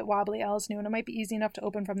a little bit wobbly, Alice knew, and it might be easy enough to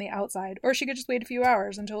open from the outside. Or she could just wait a few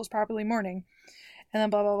hours until it was properly morning. And then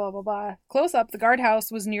blah, blah, blah, blah, blah. Close up, the guardhouse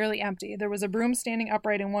was nearly empty. There was a broom standing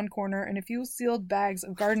upright in one corner and a few sealed bags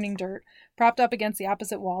of gardening dirt propped up against the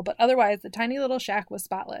opposite wall, but otherwise the tiny little shack was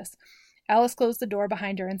spotless. Alice closed the door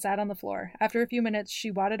behind her and sat on the floor. After a few minutes,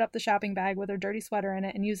 she wadded up the shopping bag with her dirty sweater in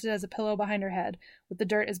it and used it as a pillow behind her head, with the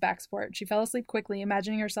dirt as back support. She fell asleep quickly,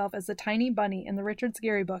 imagining herself as the tiny bunny in the Richard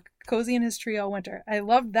Scarry book, cozy in his tree all winter. I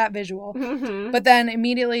loved that visual. Mm-hmm. But then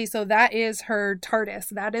immediately, so that is her TARDIS.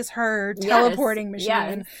 That is her teleporting machine.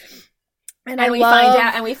 Yes.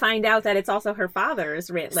 And we find out that it's also her father's.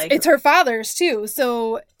 Like, it's her father's too.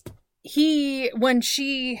 So the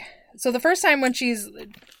first time when she's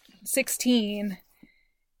 16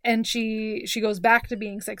 and she goes back to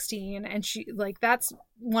being 16, and she, like, that's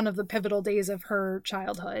one of the pivotal days of her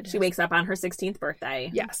childhood. She wakes up on her 16th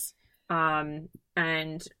birthday. Yes.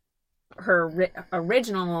 And her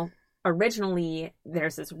originally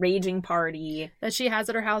there's this raging party that she has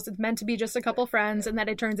at her house. It's meant to be just a couple friends, and then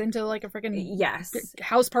it turns into like a freaking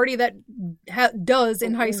house party that does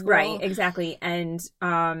in high school. Right, exactly. And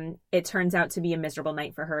it turns out to be a miserable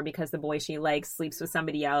night for her because the boy she likes sleeps with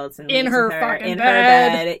somebody else and in her fucking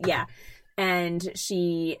bed. Yeah. And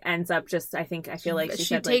she ends up she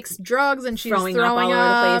takes drugs and she's throwing up all over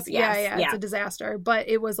the place. Yes. Yeah, it's a disaster. But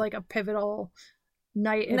it was like a pivotal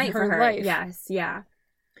night in her life. Yes, yeah.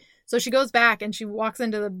 So she goes back and she walks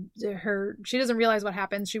into she doesn't realize what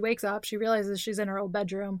happens. She wakes up. She realizes she's in her old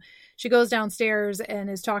bedroom. She goes downstairs and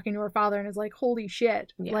is talking to her father and is like, holy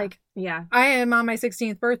shit. Yeah. Like, yeah, I am on my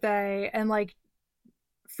 16th birthday and like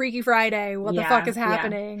Freaky Friday. What the fuck is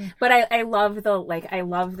happening? Yeah. But I love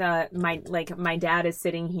my dad is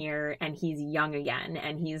sitting here and he's young again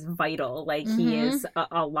and he's vital. Like he is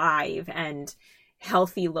alive and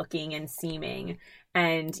healthy looking and seeming.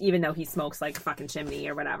 And even though he smokes like a fucking chimney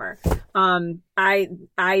or whatever, I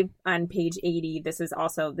on page 80, this is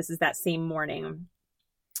that same morning.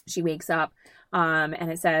 She wakes up, and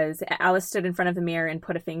it says, Alice stood in front of the mirror and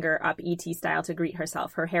put a finger up E.T. style to greet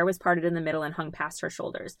herself. Her hair was parted in the middle and hung past her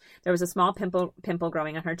shoulders. There was a small pimple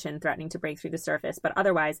growing on her chin, threatening to break through the surface, but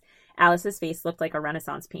otherwise, Alice's face looked like a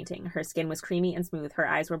Renaissance painting. Her skin was creamy and smooth. Her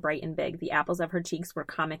eyes were bright and big. The apples of her cheeks were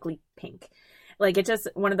comically pink. Like, it's just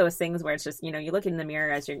one of those things where it's just, you look in the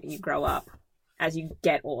mirror as you grow up, as you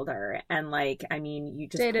get older, and, like, I mean, you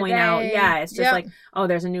just point out, it's just like, oh,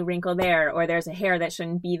 there's a new wrinkle there, or there's a hair that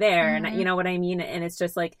shouldn't be there, and you know what I mean? And it's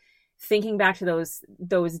just, like, thinking back to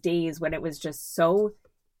those days when it was just so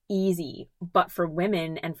easy, but for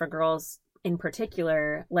women and for girls in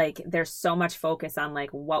particular, like, there's so much focus on, like,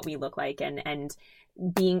 what we look like and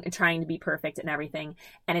trying to be perfect and everything,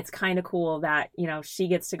 and it's kind of cool that, she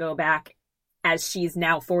gets to go back as she's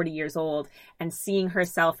now 40 years old and seeing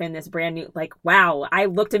herself in this brand new, like, wow, I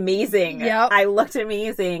looked amazing. Yep. I looked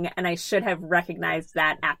amazing. And I should have recognized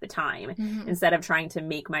that at the time instead of trying to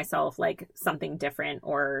make myself like something different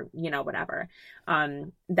or, whatever.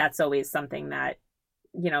 That's always something that,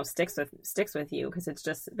 sticks with you. 'Cause it's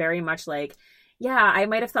just very much like, yeah, I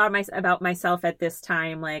might have thought about myself at this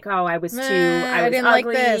time. Like, oh, I was I didn't ugly.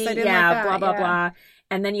 Like this. I didn't like that. Blah, blah, blah.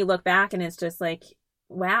 And then you look back and it's just like,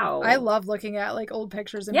 wow. I love looking at like old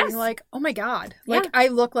pictures and being like, oh my God, like I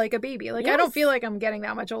look like a baby. Like I don't feel like I'm getting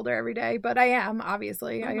that much older every day, but I am,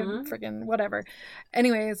 obviously. I am freaking whatever.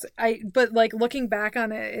 Anyways, but like looking back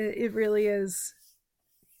on it, it really is,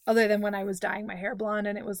 other than when I was dyeing my hair blonde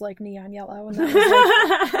and it was like neon yellow and that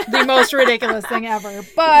was like the most ridiculous thing ever.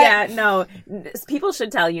 But yeah, no, people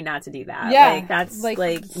should tell you not to do that. Yeah. Like that's like,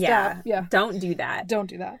 yeah. Don't do that. Don't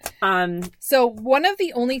do that. So one of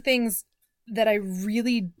the only things that I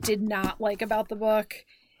really did not like about the book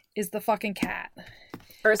is the fucking cat.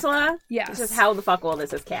 Ursula? Yes. Just how the fuck old is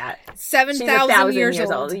this cat? 7,000 years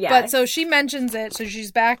old. Yes. But so she mentions it. So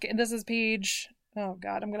she's back, and this is page, oh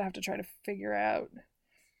God, I'm going to have to try to figure out.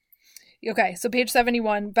 Okay, so page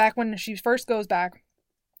 71, back when she first goes back,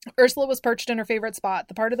 Ursula was perched in her favorite spot,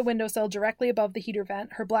 the part of the windowsill directly above the heater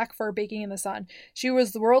vent, her black fur baking in the sun. She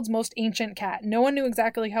was the world's most ancient cat. No one knew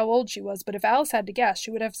exactly how old she was, but if Alice had to guess, she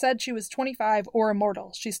would have said she was 25 or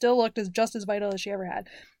immortal. She still looked just as vital as she ever had.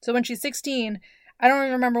 So when she's 16, I don't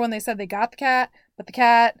even remember when they said they got the cat, but the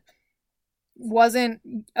cat wasn't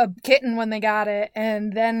a kitten when they got it,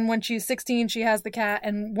 and then when she's 16 she has the cat,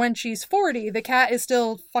 and when she's 40 the cat is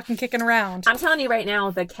still fucking kicking around. I'm telling you right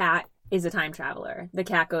now, the cat is a time traveler. The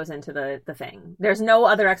cat goes into the thing. There's no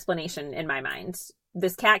other explanation in my mind.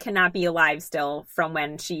 This cat cannot be alive still from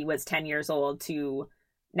when she was 10 years old to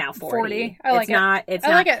now 40. I like it. It's I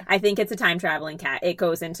not. like it. I think it's a time traveling cat. It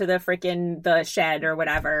goes into the shed or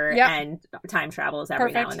whatever, Yep. and time travels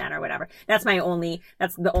every now Perfect. and then or whatever. That's the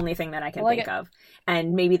only thing that I can I like think it. of.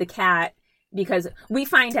 And maybe the cat, because we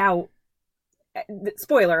find out,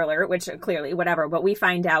 spoiler alert, which clearly whatever, but we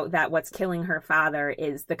find out that what's killing her father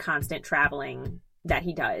is the constant traveling that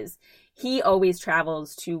he does. He always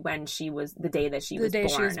travels to when the day that she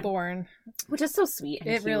was born, which is so sweet and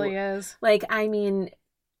it cute. really is. Like, I mean,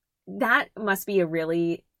 that must be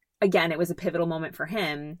again, it was a pivotal moment for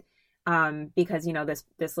him, because, you know,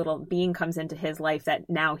 this little being comes into his life that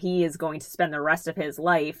now he is going to spend the rest of his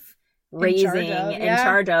life raising in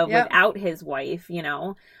charge of without his wife, you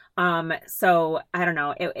know. So I don't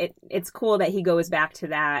know. It's cool that he goes back to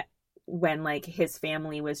that when, like, his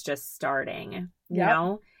family was just starting. You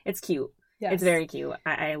know, it's cute. Yes. It's very cute.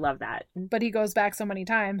 I love that. But he goes back so many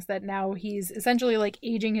times that now he's essentially like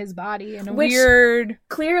aging his body in a weird.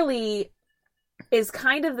 Clearly is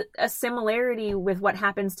kind of a similarity with what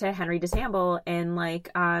happens to Henry DeChambeau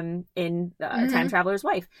in Time Traveler's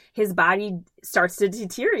Wife. His body starts to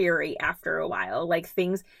deteriorate after a while. Like,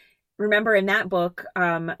 things. Remember in that book,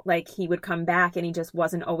 like, he would come back and he just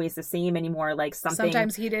wasn't always the same anymore. Like,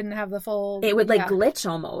 sometimes he didn't have the full. It would glitch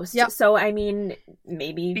almost. Yep. So I mean,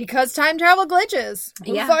 maybe because time travel glitches.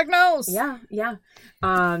 Who the fuck knows? Yeah.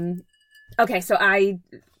 Okay, so I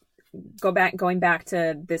going back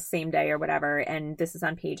to this same day or whatever, and this is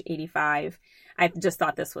on page 85. I just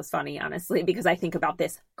thought this was funny, honestly, because I think about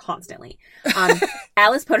this constantly.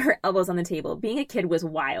 Alice put her elbows on the table. Being a kid was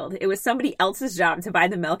wild. It was somebody else's job to buy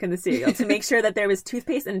the milk and the cereal, to make sure that there was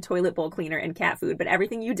toothpaste and a toilet bowl cleaner and cat food. But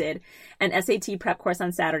everything you did, an SAT prep course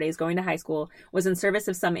on Saturdays, going to high school, was in service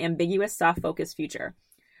of some ambiguous, soft-focused future.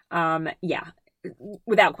 Yeah.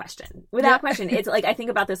 Without question. It's like, I think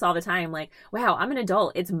about this all the time. Like, wow, I'm an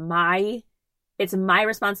adult. It's my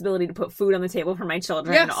responsibility to put food on the table for my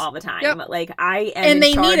children all the time. Yep. Like, I am and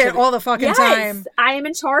they need it all the fucking time. I am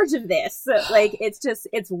in charge of this. Like,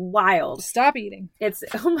 it's wild. Stop eating. It's,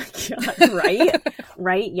 oh my God, right?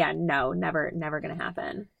 Right? Yeah, no, never gonna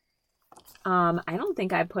happen. I don't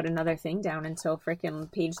think I put another thing down until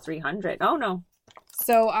freaking page 300. Oh no.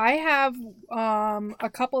 So I have a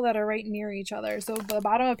couple that are right near each other. So the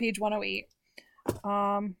bottom of page 108.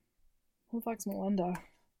 Who fucks Melinda?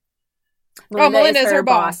 Melinda is her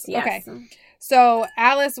boss. Yes. Okay. So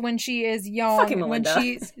Alice, when she is young, fucking Melinda.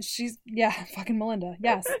 When she's fucking Melinda.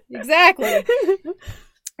 Yes, exactly.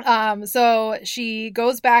 So she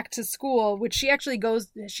goes back to school, which she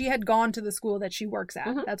had gone to the school that she works at.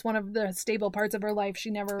 Mm-hmm. That's one of the stable parts of her life. She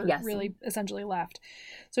never really essentially left.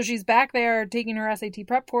 So she's back there taking her SAT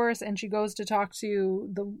prep course, and she goes to talk to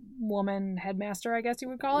the woman headmaster, I guess you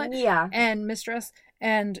would call it. Yeah. And mistress.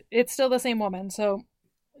 And it's still the same woman. So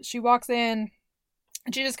she walks in,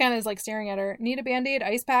 and she just kind of is like staring at her. Need a Band-Aid,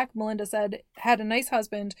 ice pack, Melinda said. Had a nice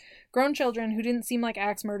husband, grown children who didn't seem like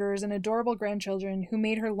axe murderers, and adorable grandchildren who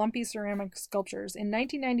made her lumpy ceramic sculptures. In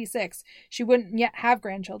 1996, she wouldn't yet have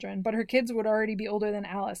grandchildren, but her kids would already be older than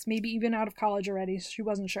Alice, maybe even out of college already. She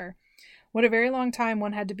wasn't sure. What a very long time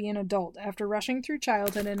one had to be an adult after rushing through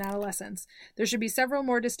childhood and adolescence. There should be several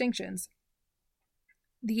more distinctions.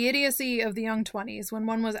 The idiocy of the young 20s, when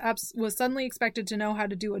one was suddenly expected to know how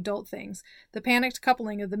to do adult things. The panicked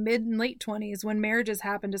coupling of the mid and late 20s, when marriages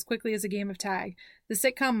happened as quickly as a game of tag. The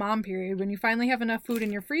sitcom mom period, when you finally have enough food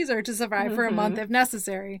in your freezer to survive for a month if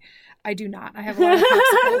necessary. I do not. I have a lot of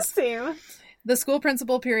popsicles. Same. The school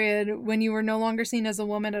principal period, when you were no longer seen as a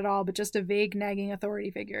woman at all, but just a vague, nagging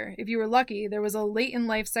authority figure. If you were lucky, there was a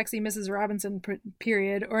late-in-life sexy Mrs. Robinson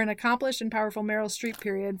period, or an accomplished and powerful Meryl Streep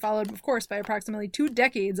period, followed, of course, by approximately 2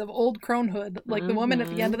 decades of old cronehood, like the woman at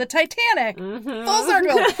the end of the Titanic. Full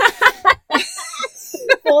circle!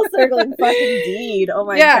 Full circle and fucking deed. Oh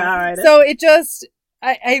my God. So it just...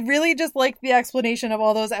 I really just like the explanation of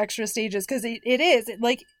all those extra stages, because it is,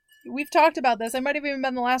 like... We've talked about this. I might have even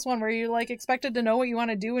been the last one where you're like expected to know what you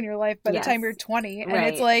want to do in your life by the time you're 20. And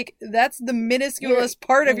it's like, that's the minusculous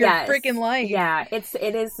part of your freaking life. Yeah.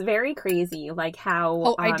 It is very crazy. Like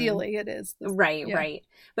how, ideally it is. Right.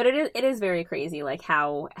 But it is very crazy. Like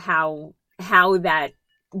how that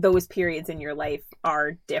those periods in your life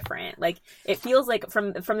are different. Like it feels like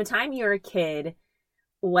from the time you're a kid,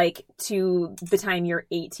 like to the time you're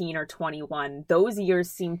 18 or 21, those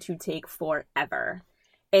years seem to take forever.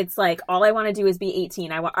 It's like, all I want to do is be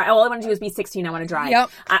 18. All I want to do is be 16. I want to drive. Yep.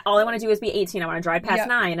 All I want to do is be 18. I want to drive past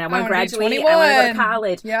 9. I want to graduate. I want to go to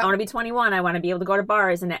college. Yep. I want to be 21. I want to be able to go to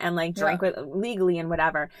bars and like drink legally and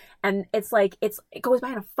whatever. And it's like, it goes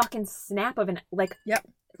by in a fucking snap of an, like,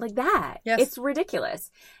 like that. Yes. It's ridiculous.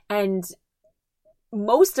 And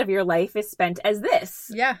most of your life is spent as this.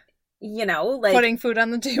 Yeah. You know, like putting food on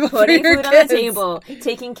the table, putting food on the table,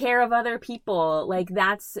 taking care of other people. Like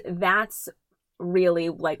that's really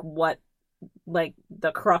like what like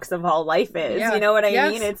the crux of all life is. You know what I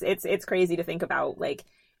mean? It's crazy to think about. Like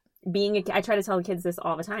being I try to tell the kids this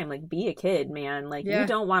all the time. Like, be a kid, man. Like you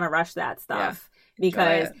don't want to rush that stuff.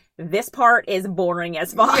 Because this part is boring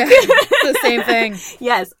as fuck. Yeah, the same thing.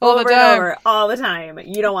 Yes, over and over, all the time.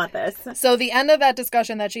 You don't want this. So the end of that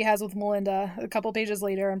discussion that she has with Melinda, a couple pages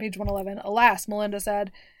later on page 111, alas, Melinda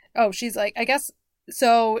said, she's like, I guess,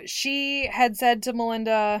 so she had said to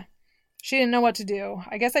Melinda, she didn't know what to do.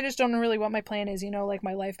 I guess I just don't know really what my plan is, like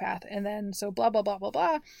my life path. And then, so blah, blah, blah, blah,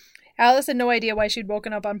 blah. Alice had no idea why she'd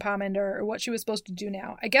woken up on Pomander or what she was supposed to do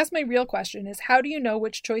now. I guess my real question is, how do you know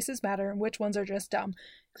which choices matter and which ones are just dumb?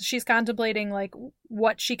 Because she's contemplating, like,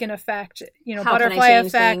 what she can affect, butterfly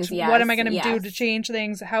effect. What am I going to do to change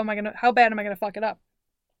things? How bad am I going to fuck it up?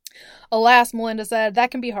 Alas, Melinda said, that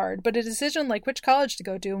can be hard, but a decision like which college to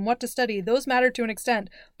go to and what to study, those matter to an extent,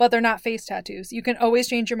 but they're not face tattoos. You can always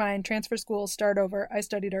change your mind, transfer schools, start over. I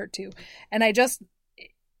studied art too. And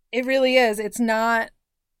it really is. It's not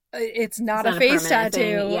a face tattoo.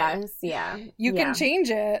 Thing. Yes, yeah. You can change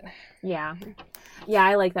it. Yeah. Yeah,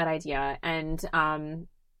 I like that idea. And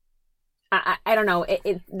I don't know.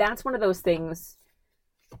 That's one of those things.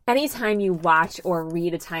 Anytime you watch or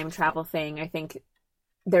read a time travel thing, I think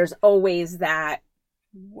there's always that.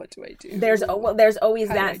 What do I do? There's always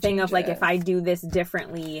that thing of like, if I do this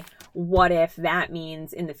differently, what if that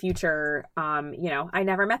means in the future, I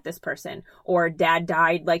never met this person, or dad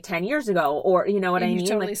died like 10 years ago, or you know what I mean?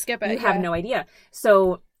 Totally like, skip it. You have no idea.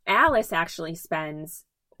 So Alice actually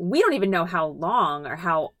we don't even know how long or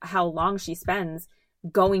how long she spends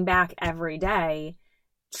going back every day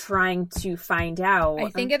trying to find out. I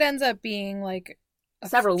think it ends up being like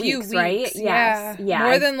several weeks, right? Yes. Yeah.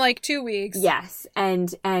 More than like 2 weeks. Yes. And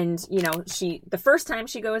the first time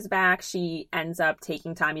she goes back, she ends up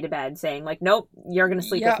taking Tommy to bed saying like, nope, you're going to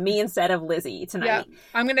sleep with me instead of Lizzie tonight. Yep.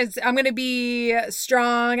 I'm going to be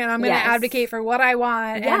strong and I'm going to advocate for what I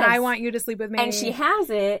want. And I want you to sleep with me. And she has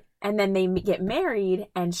it. And then they get married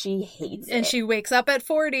and she hates it. And she wakes up at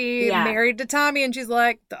 40, married to Tommy, and she's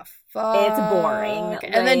like, the fuck? It's boring.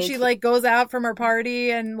 And then she like goes out from her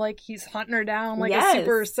party and like he's hunting her down like a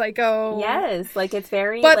super psycho. Yes. Like it's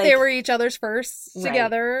very. But they were each other's firsts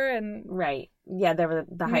together. And right. Yeah. They were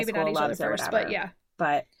the high school loves or whatever. But yeah.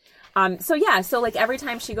 But so like every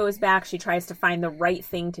time she goes back, she tries to find the right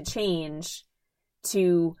thing to change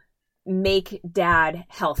to make dad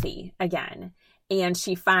healthy again. And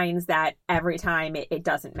she finds that every time it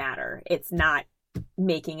doesn't matter. It's not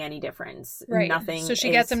making any difference. Right. Nothing. So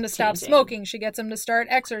she gets him to stop smoking. She gets him to start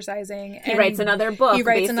exercising. He writes another book. He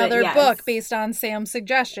writes another book based on Sam's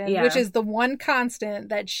suggestion, which is the one constant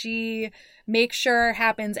that she makes sure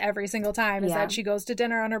happens every single time, is that she goes to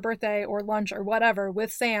dinner on her birthday or lunch or whatever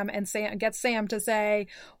with Sam, and gets Sam to say,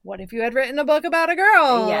 what if you had written a book about a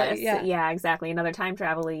girl? Yes. Yeah, exactly. Another time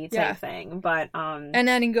travel-y type thing. But and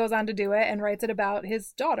then he goes on to do it and writes it about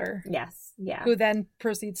his daughter. Yes. Yeah. Who then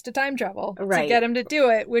proceeds to time travel to get him to do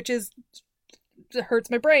it, which it hurts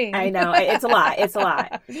my brain. I know. It's a lot. It's a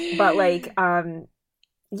lot. But like,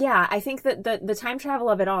 I think that the time travel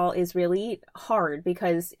of it all is really hard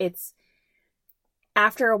because it's,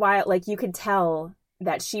 after a while, like you could tell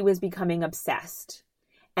that she was becoming obsessed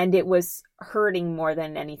and it was hurting more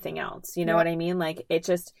than anything else. You know what I mean? Like it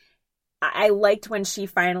just, I liked when she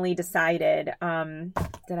finally decided,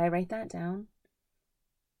 did I write that down?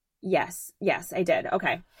 Yes, I did.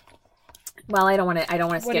 Okay. Well, I don't want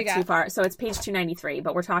to skip too far. So it's page 293,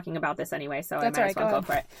 but we're talking about this anyway, so I might as well go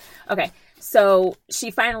for it. Okay. So she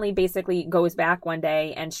finally basically goes back one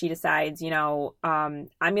day and she decides, I'm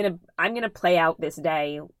going to play out this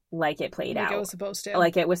day like it played out. Like it was supposed to.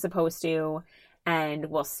 Like it was supposed to, and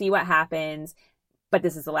we'll see what happens. But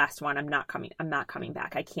this is the last one. I'm not coming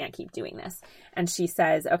back. I can't keep doing this. And she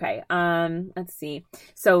says, okay, let's see.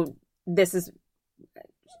 So this is,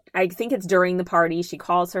 I think it's during the party. She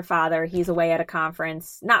calls her father. He's away at a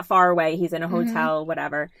conference, not far away. He's in a hotel,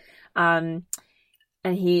 whatever. And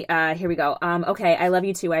he, here we go. Okay, I love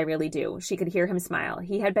you too. I really do. She could hear him smile.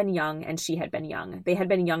 He had been young and she had been young. They had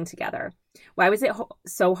been young together. Why was it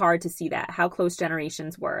so hard to see that? How close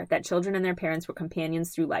generations were, that children and their parents were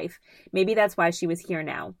companions through life. Maybe that's why she was here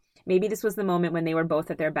now. Maybe this was the moment when they were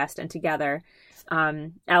both at their best and together.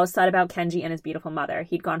 Alice thought about Kenji and his beautiful mother.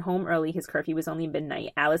 He'd gone home early. His curfew was only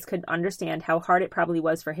midnight. Alice could understand how hard it probably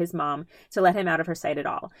was for his mom to let him out of her sight at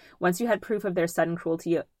all. Once you had proof of the sudden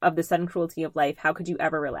cruelty of life, how could you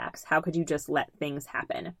ever relax? How could you just let things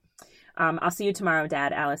happen? I'll see you tomorrow,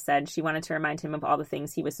 Dad, Alice said. She wanted to remind him of all the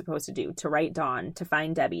things he was supposed to do, to write Dawn, to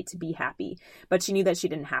find Debbie, to be happy. But she knew that she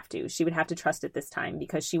didn't have to. She would have to trust it this time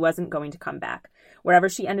because she wasn't going to come back. Wherever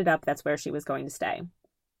she ended up, that's where she was going to stay.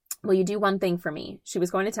 Will you do one thing for me? She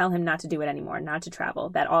was going to tell him not to do it anymore, not to travel,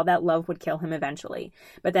 that all that love would kill him eventually.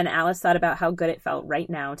 But then Alice thought about how good it felt right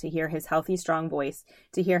now to hear his healthy, strong voice,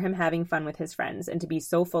 to hear him having fun with his friends, and to be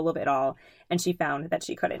so full of it all. And she found that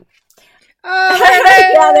she couldn't. Oh,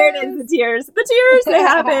 yeah, there it is. The tears, they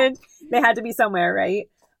happened. They had to be somewhere, right?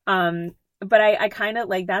 But I kind of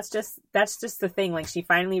like, that's just the thing. Like, she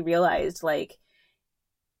finally realized, like,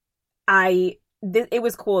 it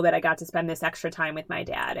was cool that I got to spend this extra time with my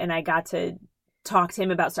dad, and I got to talk to him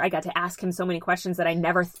I got to ask him so many questions that I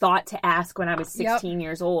never thought to ask when I was 16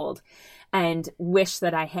 years old, and wish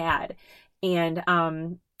that I had. And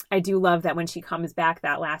I do love that when she comes back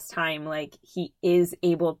that last time, like, he is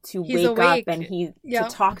able to wake up and to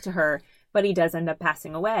talk to her, but he does end up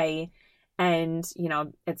passing away. And, you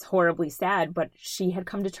know, it's horribly sad, but she had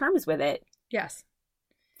come to terms with it. Yes.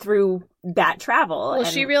 Through that travel. Well,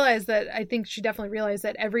 she realized that, I think she definitely realized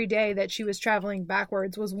that every day that she was traveling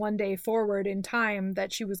backwards was one day forward in time,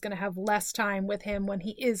 that she was going to have less time with him when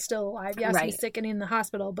he is still alive. Yes, right. He's sick and in the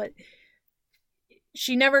hospital, but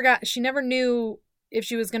she never knew if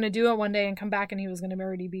she was going to do it one day and come back and he was going to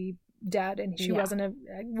already be dead, and she wasn't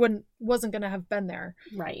going to have been there.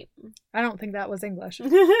 Right. I don't think that was English.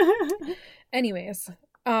 Anyways,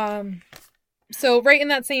 so right in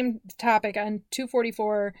that same topic on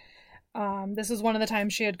 244, this was one of the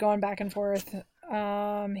times she had gone back and forth.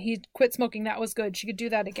 He quit smoking. That was good. She could do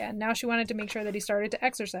that again. Now she wanted to make sure that he started to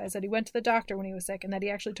exercise, that he went to the doctor when he was sick, and that he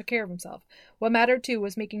actually took care of himself. What mattered too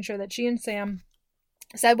was making sure that she and Sam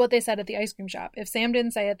said what they said at the ice cream shop. If Sam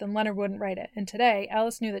didn't say it, then Leonard wouldn't write it. And today,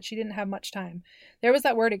 Alice knew that she didn't have much time. There was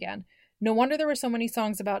that word again. No wonder there were so many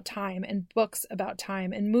songs about time, and books about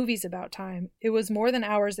time, and movies about time. It was more than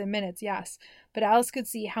hours and minutes, yes. But Alice could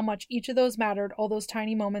see how much each of those mattered, all those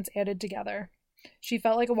tiny moments added together. She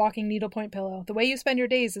felt like a walking needlepoint pillow. The way you spend your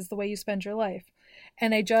days is the way you spend your life.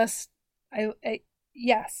 And yes.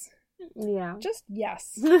 Yeah. Just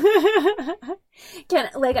yes. We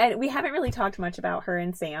haven't really talked much about her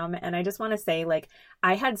and Sam, and I just want to say, like,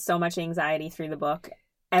 I had so much anxiety through the book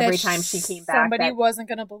every time she came back. Somebody wasn't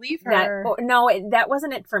going to believe her. That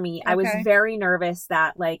wasn't it for me. Okay. I was very nervous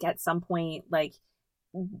that, like, at some point, like,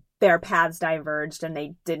 their paths diverged and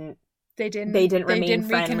they didn't remain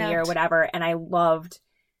friendly reconnect. Or whatever. And I loved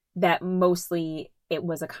that mostly it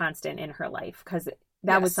was a constant in her life, because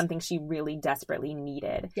that was something she really desperately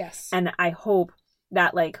needed. Yes. And I hope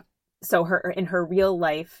that, like, so in her real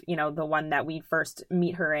life, you know, the one that we first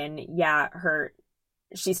meet her in,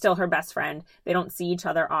 she's still her best friend. They don't see each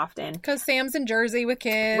other often. Because Sam's in Jersey with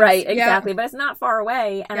kids. Right, exactly. Yeah. But it's not far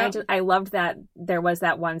away. And I loved that there was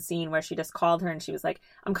that one scene where she just called her and she was like,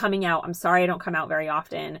 I'm coming out. I'm sorry I don't come out very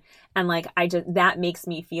often. And, like, that makes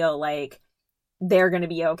me feel like they're going to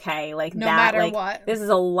be okay. Like, no matter like, what. This is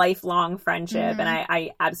a lifelong friendship. Mm-hmm. And I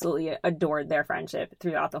absolutely adored their friendship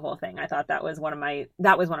throughout the whole thing. I thought that was one of my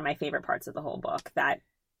favorite parts of the whole book,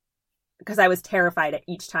 because I was terrified at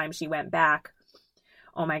each time she went back.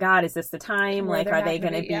 Oh my God, is this the time? Like, are they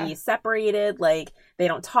going to be separated? Like, they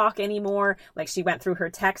don't talk anymore. Like, she went through her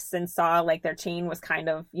texts and saw, like, their chain was kind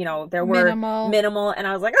of, you know, there were minimal. And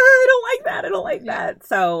I was like, I don't like that. I don't like that.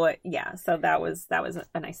 So, so that was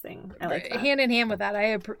a nice thing. I like that. Hand in hand with that,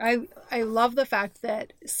 I love the fact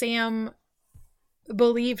that Sam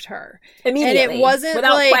believed her. Immediately. And it wasn't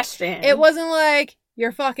without question. It wasn't like,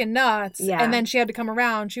 you're fucking nuts. Yeah. And then she had to come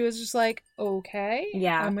around. She was just like, okay,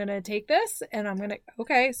 I'm going to take this and I'm going to,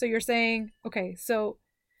 okay. So you're saying, okay, so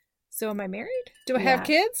am I married? Do I have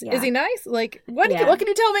kids? Yeah. Is he nice? Like, what can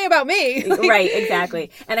you tell me about me? Like, right.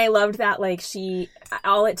 Exactly. And I loved that, like,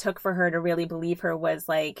 all it took for her to really believe her was,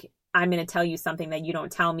 like, I'm going to tell you something that you don't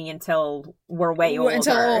tell me until we're way older.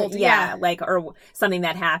 Until old, yeah. Like, or something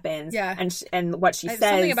that happens. Yeah. And what she says.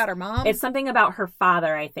 Something about her mom? It's something about her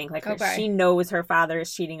father, I think. Like, she knows her father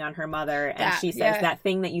is cheating on her mother. And she says, that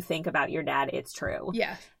thing that you think about your dad, it's true.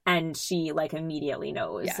 Yeah. And she, like, immediately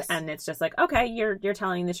knows. Yes. And it's just like, okay, you're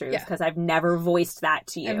telling the truth, because I've never voiced that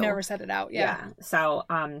to you. I've never said it out. Yeah. So,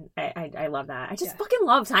 I love that. I just fucking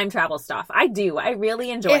love time travel stuff. I do. I really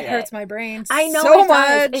enjoy it. It hurts my brain. I know so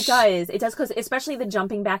much. It does. It does, because especially the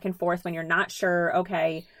jumping back and forth when you're not sure,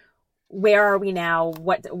 okay, where are we now?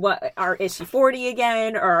 Is she 40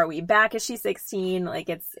 again, or are we back? Is she 16? Like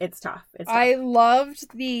it's tough. I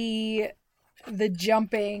loved the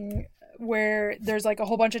jumping where there's like a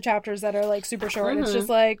whole bunch of chapters that are like super short. It's just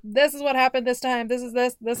like, this is what happened this time. This is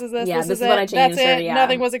this. This is this. Yeah, this is what I it. changed. That's it.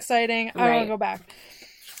 Nothing was exciting. I want to go back.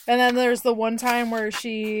 And then there's the one time where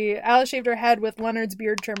Alice shaved her head with Leonard's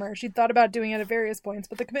beard trimmer. She'd thought about doing it at various points,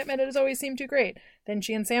 but the commitment has always seemed too great. Then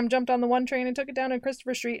she and Sam jumped on the one train and took it down on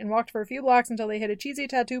Christopher Street and walked for a few blocks until they hit a cheesy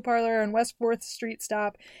tattoo parlor on West 4th Street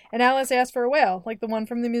stop. And Alice asked for a whale, like the one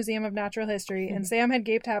from the Museum of Natural History, and Sam had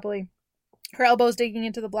gaped happily, her elbows digging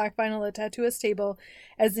into the black vinyl at the tattooist's table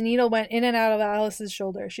as the needle went in and out of Alice's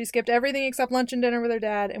shoulder. She skipped everything except lunch and dinner with her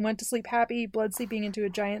dad and went to sleep happy, blood seeping into a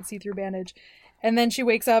giant see-through bandage. And then she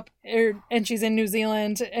wakes up and she's in New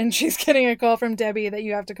Zealand and she's getting a call from Debbie that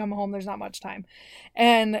you have to come home. There's not much time.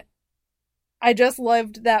 And I just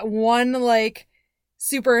loved that one, like,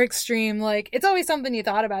 super extreme, like, it's always something you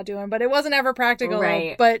thought about doing, but it wasn't ever practical.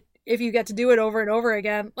 Right. But if you get to do it over and over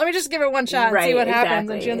again, let me just give it one shot and see what happens.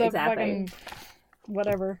 And she ends up fucking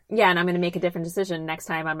whatever. Yeah, and I'm going to make a different decision next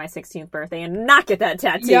time on my 16th birthday and not get that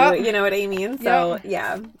tattoo. Yep. You know what I mean? So,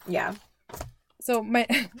 yeah. So my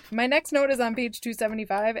next note is on page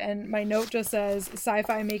 275, and my note just says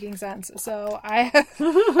sci-fi making sense. So I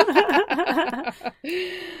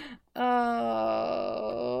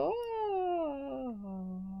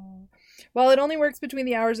well, it only works between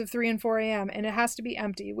the hours of 3 and 4 a.m. and it has to be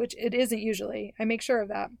empty, which it isn't usually. I make sure of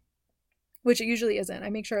that. Which it usually isn't. I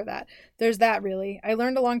make sure of that. There's that, really. I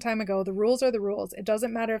learned a long time ago, the rules are the rules. It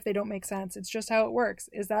doesn't matter if they don't make sense. It's just how it works.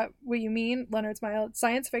 Is that what you mean? Leonard smiled.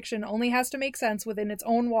 Science fiction only has to make sense within its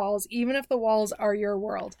own walls, even if the walls are your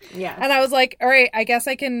world. Yeah. And I was like, all right, I guess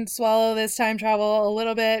I can swallow this time travel a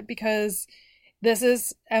little bit because this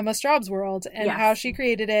is Emma Straub's world and how she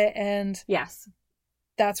created it. And yes.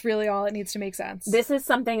 That's really all it needs to make sense. This is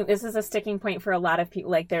a sticking point for a lot of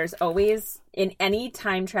people. Like, there's always, in any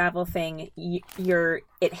time travel thing,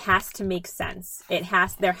 it has to make sense.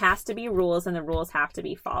 There has to be rules, and the rules have to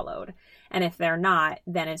be followed. And if they're not,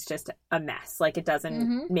 then it's just a mess. Like, it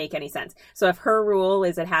doesn't make any sense. So if her rule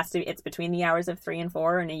is it's between the hours of 3 and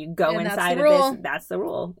 4, and you go inside of this, that's the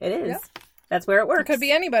rule. It is. Yep. That's where it works. It could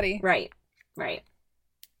be anybody. Right.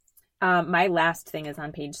 My last thing is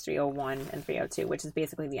on page 301 and 302, which is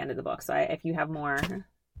basically the end of the book. So if you have more.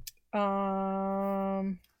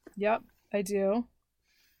 Yep, I do.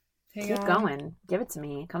 Keep going. Give it to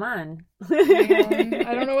me. Come on.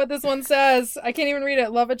 I don't know what this one says. I can't even read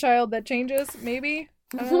it. Love a child that changes, maybe?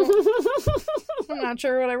 I'm not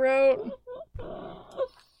sure what I wrote.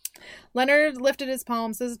 Leonard lifted his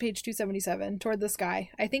palms, this is page 277, toward the sky.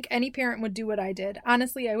 I think any parent would do what I did.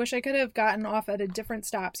 Honestly, I wish I could have gotten off at a different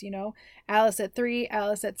stops, you know? Alice at 3,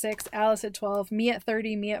 Alice at 6, Alice at 12, me at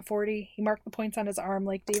 30, me at 40. He marked the points on his arm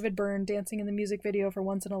like David Byrne dancing in the music video for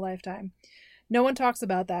Once in a Lifetime. No one talks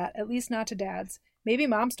about that, at least not to dads. Maybe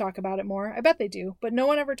moms talk about it more. I bet they do. But no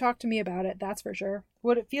one ever talked to me about it, that's for sure.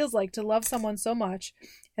 What it feels like to love someone so much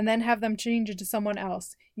and then have them change into someone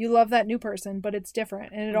else. You love that new person, but it's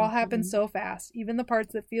different. And it all happens so fast. Even the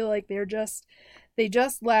parts that feel like they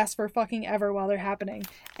just last for fucking ever while they're happening.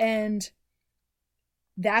 And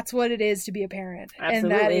that's what it is to be a parent.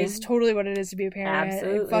 Absolutely. And that is totally what it is to be a parent.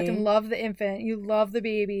 Absolutely. You fucking love the infant. You love the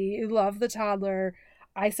baby. You love the toddler.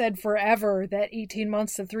 I said forever that 18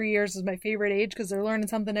 months to 3 years is my favorite age because they're learning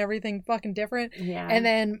everything fucking different. Yeah. And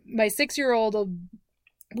then my 6-year-old,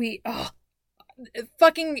 he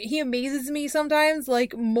amazes me sometimes,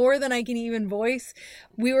 like more than I can even voice.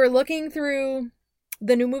 We were looking through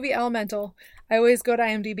the new movie Elemental. I always go to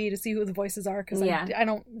IMDb to see who the voices are because I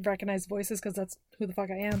don't recognize voices because that's who the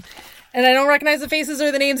fuck I am. And I don't recognize the faces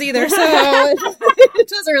or the names either, so it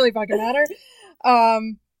doesn't really fucking matter.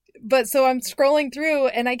 But so I'm scrolling through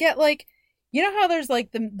and I get like, you know how there's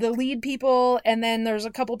like the lead people and then there's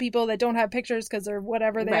a couple people that don't have pictures because they're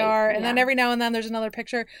whatever they are. And then every now and then there's another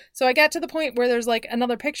picture. So I got to the point where there's like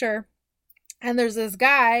another picture and there's this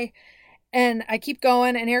guy and I keep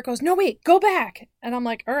going and Eric goes, no, wait, go back. And I'm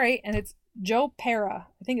like, all right. And it's Joe Pera.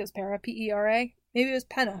 I think it was Pera, P-E-R-A. Maybe it was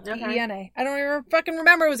Penna, P-E-N-A. I don't even fucking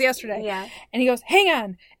remember. It was yesterday. Yeah. And he goes, hang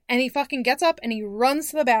on. And he fucking gets up and he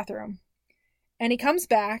runs to the bathroom. And he comes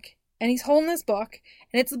back, and he's holding this book,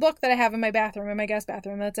 and it's the book that I have in my bathroom, in my guest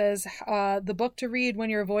bathroom, that says, the book to read when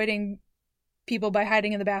you're avoiding people by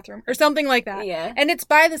hiding in the bathroom, or something like that. Yeah. And it's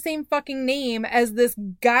by the same fucking name as this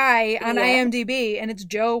guy on IMDb, and it's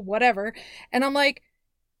Joe whatever. And I'm like,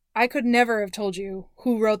 I could never have told you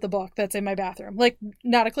who wrote the book that's in my bathroom. Like,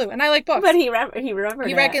 not a clue. And I like books. But he remembered He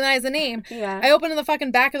it. recognized the name. Yeah. I opened the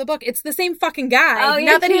fucking back of the book. It's the same fucking guy. Oh,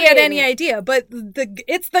 Not that he had kidding. any idea, but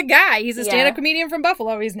it's the guy. He's a stand-up Yeah. comedian from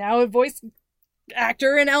Buffalo. He's now a voice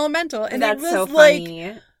actor in Elemental. And That's it was so like,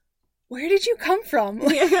 funny. where did you come from?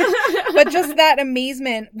 But just that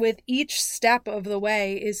amazement with each step of the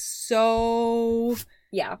way is so...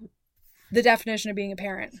 Yeah. The definition of being a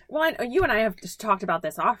parent. Well, you and I have just talked about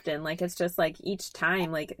this often. Like, it's just like each time,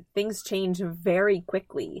 like, things change very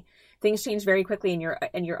quickly. Things change very quickly,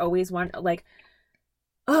 and you're always like,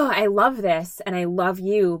 oh, I love this and I love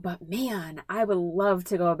you, but man, I would love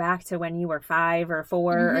to go back to when you were 5 or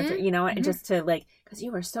 4 or and just to like, because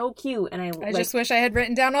you were so cute, and I just wish I had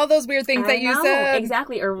written down all those weird things that you said.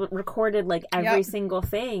 Exactly, or recorded like every single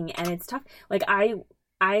thing, and it's tough. Like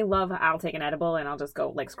I'll take an edible and I'll just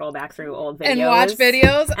go like scroll back through old videos. And watch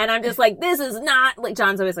videos. And I'm just like, this is not like,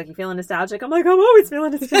 John's always like, you feeling nostalgic? I'm like, I'm always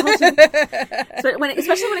feeling nostalgic. So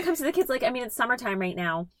especially when it comes to the kids, like, I mean, it's summertime right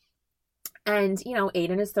now. And, you know,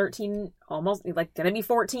 Aiden is 13, almost like gonna be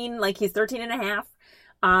 14, like he's 13 and a half.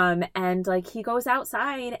 And like he goes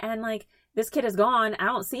outside and like, this kid is gone. I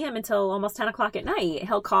don't see him until almost 10 o'clock at night.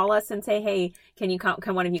 He'll call us and say, hey, can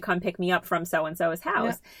one of you come pick me up from so-and-so's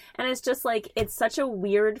house? Yeah. And it's just like, it's such a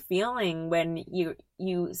weird feeling when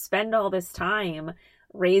you spend all this time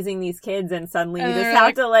raising these kids and suddenly you just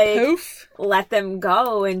have to like poof, let them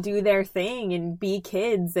go and do their thing and be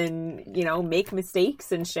kids and, you know, make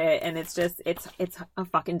mistakes and shit. And it's just, it's a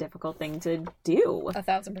fucking difficult thing to do.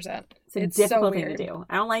 1,000%. It's a difficult thing to do.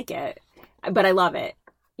 I don't like it, but I love it.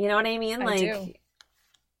 You know what I mean? Like, I do.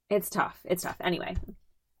 It's tough. It's tough. Anyway,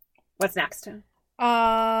 what's next?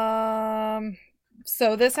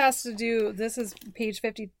 So this is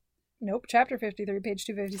chapter 53, page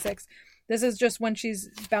 256. This is just when she's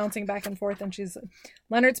bouncing back and forth and she's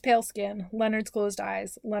Leonard's pale skin, Leonard's closed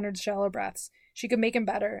eyes, Leonard's shallow breaths. She could make him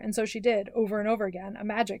better, and so she did, over and over again. A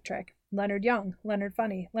magic trick. Leonard young, Leonard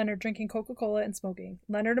funny, Leonard drinking Coca-Cola and smoking,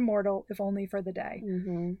 Leonard immortal, if only for the day.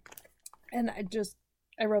 Mm-hmm. And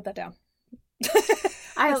I wrote that down.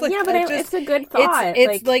 It's a good thought.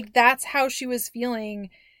 It's like that's how she was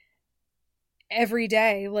feeling every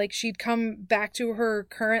day. Like she'd come back to her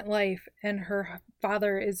current life and her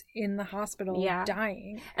father is in the hospital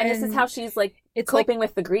dying. And this is how she's like coping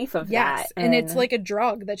with the grief of that. And it's like a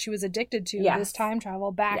drug that she was addicted to, this time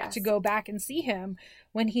travel back to go back and see him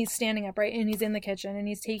when he's standing up, right? And he's in the kitchen and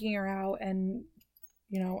he's taking her out. And,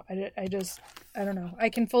 you know, I don't know. I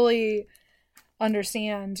can fully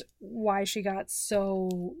understand why she got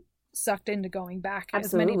so sucked into going back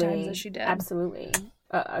as many times as she did. Absolutely.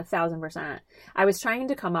 1,000%. I was trying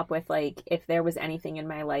to come up with like if there was anything in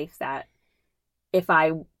my life that if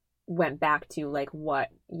I went back to like what,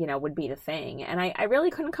 you know, would be the thing. And I really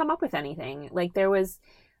couldn't come up with anything. Like there was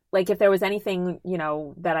like if there was anything, you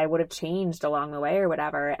know, that I would have changed along the way or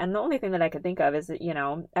whatever. And the only thing that I could think of is that, you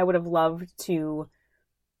know, I would have loved to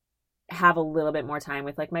have a little bit more time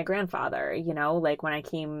with like my grandfather, you know, like when I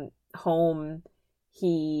came home,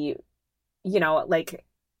 he, you know, like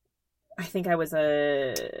I think I was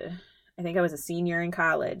a senior in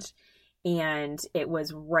college, and it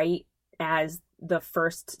was right as the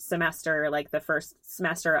first semester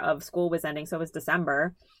of school was ending. So it was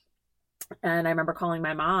December. And I remember calling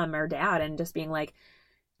my mom or dad and just being like,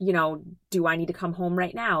 you know, do I need to come home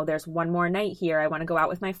right now? There's one more night here. I want to go out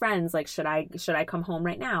with my friends. Like, should I come home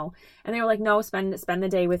right now? And they were like, no, spend the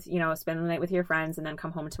night with your friends and then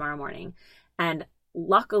come home tomorrow morning. And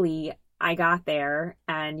luckily I got there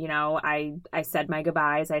and, you know, I said my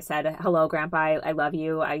goodbyes. I said, hello, Grandpa. I love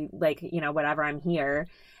you. I like, you know, whatever, I'm here.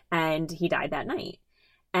 And he died that night.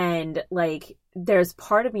 And like, there's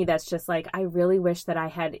part of me that's just like, I really wish that I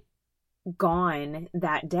had gone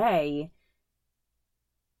that day.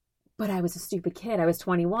 But I was a stupid kid. I was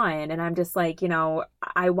 21. And I'm just like, you know,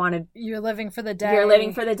 You're living for the day. You're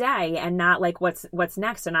living for the day and not like what's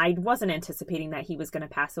next. And I wasn't anticipating that he was going to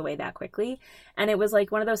pass away that quickly. And it was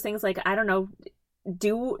like one of those things like, I don't know,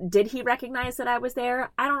 did he recognize that I was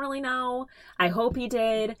there? I don't really know. I hope he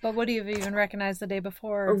did. But would he have even recognized the day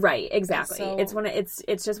before? Right, exactly. So...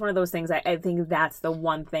 It's just one of those things. I think that's the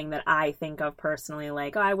one thing that I think of personally,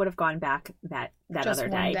 like, oh, I would have gone back that other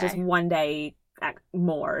day. Just one day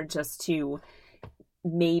more, just to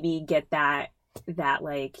maybe get that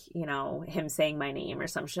like, you know, him saying my name or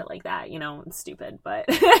some shit like that. You know, it's stupid, but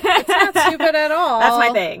it's not stupid at all. That's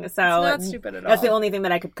my thing. So it's not stupid at all. That's the only thing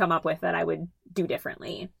that I could come up with that I would do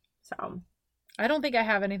differently. So I don't think I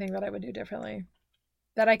have anything that I would do differently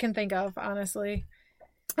that I can think of, honestly.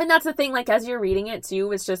 And that's the thing, like, as you're reading it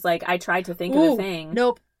too, it's just like I tried to think of a thing.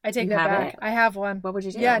 Nope. I take You that have back. it? I have one. What would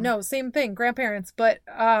you do? Yeah, no, same thing. Grandparents. But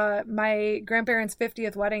my grandparents'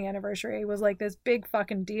 50th wedding anniversary was like this big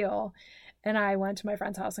fucking deal. And I went to my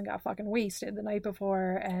friend's house and got fucking wasted the night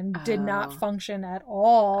before and did not function at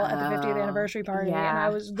all at the 50th anniversary party. Yeah. And I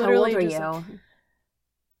was literally How old just... were you?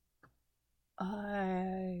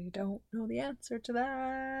 I don't know the answer to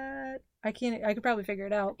that. I could probably figure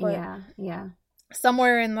it out. But Yeah.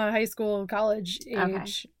 somewhere in the high school, college age. Okay.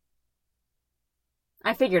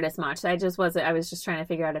 I figured as much. I was just trying to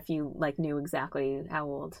figure out if you like knew exactly how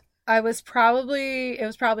old. It was probably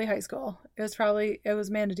high school. It was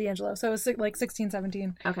Amanda D'Angelo. So it was like 16,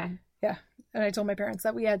 17. Okay. Yeah. And I told my parents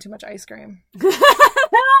that we had too much ice cream. Because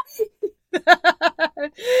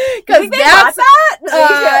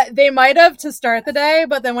they might have to start the day,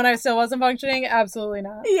 but then when I still wasn't functioning, absolutely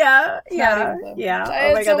not. Yeah. I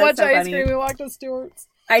had so much ice cream. We walked to Stewart's.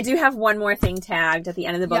 I do have one more thing tagged at the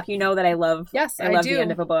end of the book. Yeah. You know that I love. Yes, I love do. The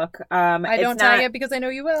end of a book. I don't tag it because I know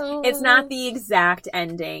you will. It's not the exact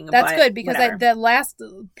ending. That's but good because the last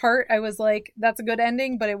part I was like, that's a good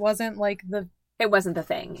ending, but it wasn't like the. It wasn't the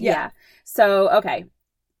thing. Yeah. So okay.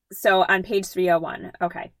 So on page 301.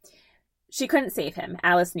 Okay. She couldn't save him.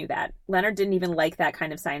 Alice knew that. Leonard didn't even like that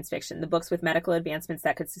kind of science fiction. The books with medical advancements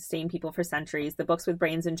that could sustain people for centuries. The books with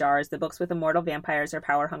brains in jars. The books with immortal vampires or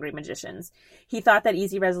power-hungry magicians. He thought that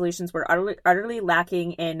easy resolutions were utterly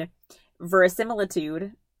lacking in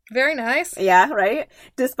verisimilitude. Very nice. Yeah, right?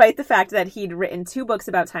 Despite the fact that he'd written 2 books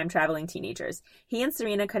about time-traveling teenagers. He and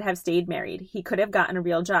Serena could have stayed married. He could have gotten a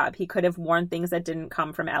real job. He could have worn things that didn't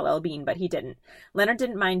come from LL Bean, but he didn't. Leonard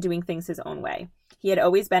didn't mind doing things his own way. He had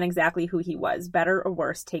always been exactly who he was, better or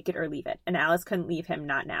worse, take it or leave it. And Alice couldn't leave him,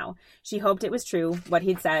 not now. She hoped it was true, what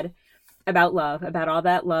he'd said about love, about all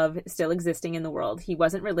that love still existing in the world. He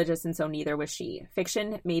wasn't religious, and so neither was she.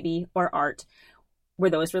 Fiction, maybe, or art.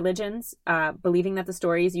 Were those religions? Believing that the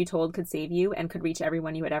stories you told could save you and could reach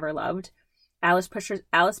everyone you had ever loved? Alice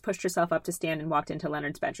pushed herself up to stand and walked into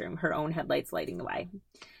Leonard's bedroom, her own headlights lighting the way.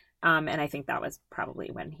 And I think that was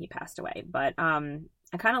probably when he passed away. But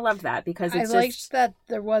I kind of loved that because it's liked that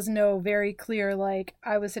there was no very clear, like,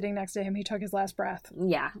 I was sitting next to him, he took his last breath.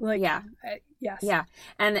 Yeah. Like, yeah. Yes. Yeah.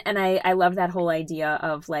 And I love that whole idea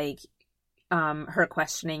of, like, her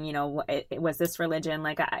questioning, you know, was this religion?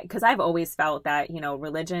 Like, because I've always felt that, you know,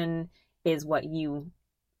 religion is what you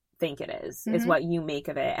think it is what you make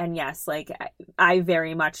of it. And yes, like, I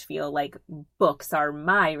very much feel like books are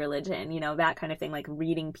my religion, you know, that kind of thing. Like,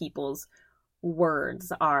 reading people's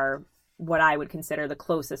words are what I would consider the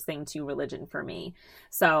closest thing to religion for me.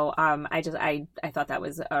 So I thought that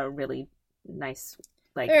was a really nice,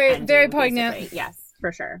 like, very, ending, very poignant. basically. Yes,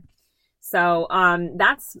 for sure. So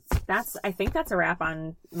that's I think that's a wrap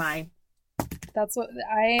on my. That's what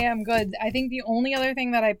I am good. I think the only other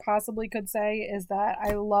thing that I possibly could say is that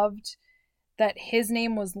I loved that his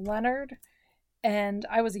name was Leonard, and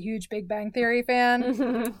I was a huge Big Bang Theory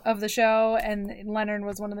fan of the show, and Leonard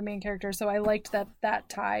was one of the main characters, so I liked that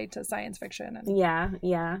tie to science fiction. And... Yeah,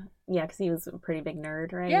 because he was a pretty big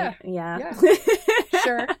nerd, right? Yeah.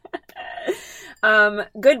 Sure.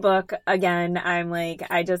 Good book. Again, I'm like,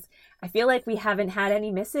 I feel like we haven't had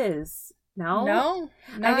any misses. No,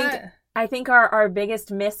 I think our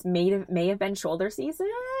biggest miss may have been shoulder season.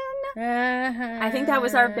 I think that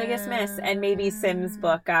was our biggest miss, and maybe Sim's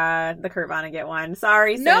book, the Kurt Vonnegut one.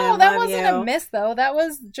 Sorry, Sim. No, that wasn't a miss though. That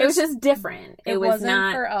was just, it was just different. It was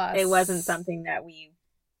not for us. It wasn't something that we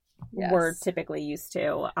were typically used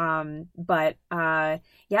to. But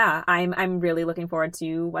yeah, I'm really looking forward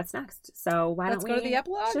to what's next. So why don't we go to the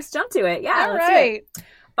epilogue? Just jump to it? Yeah, all let's right. do it.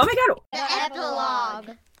 Oh my god! The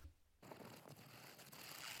epilogue.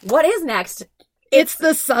 What is next? It's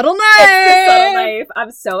the subtle knife. It's the subtle knife.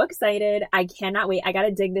 I'm so excited. I cannot wait. I got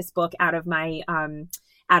to dig this book out of my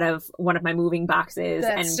out of one of my moving boxes.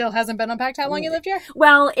 That still hasn't been unpacked. How long you lived here?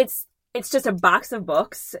 Well, it's just a box of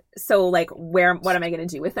books. So, like, what am I going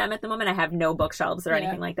to do with them at the moment? I have no bookshelves or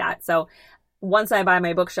anything like that. So once I buy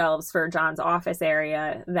my bookshelves for John's office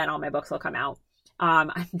area, then all my books will come out.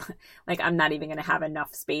 I'm not even going to have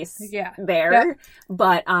enough space there. Yep.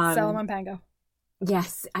 But sell them on Pango.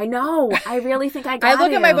 Yes, I know. I really think I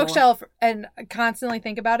look at my bookshelf and constantly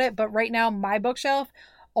think about it. But right now, my bookshelf,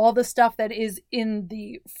 all the stuff that is in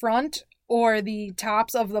the front or the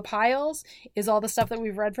tops of the piles is all the stuff that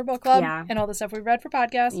we've read for book club and all the stuff we've read for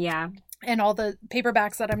podcasts. Yeah. And all the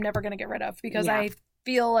paperbacks that I'm never going to get rid of because I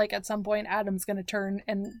feel like at some point Adam's going to turn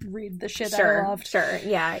and read the shit I loved. Sure.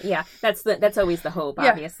 Yeah. That's always the hope,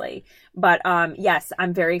 obviously. But yes,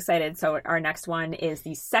 I'm very excited. So our next one is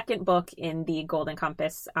the second book in the Golden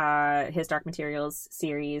Compass, His Dark Materials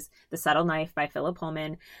series, The Subtle Knife by Philip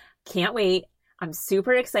Pullman. Can't wait. I'm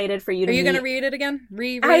super excited for you to Are you meet. going to read it again?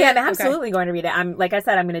 I am absolutely going to read it. Like I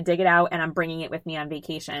said, I'm going to dig it out, and I'm bringing it with me on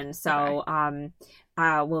vacation. So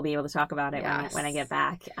we'll be able to talk about it when I get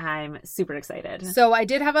back. I'm super excited. So I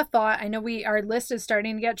did have a thought. I know our list is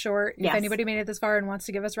starting to get short. Yes. If anybody made it this far and wants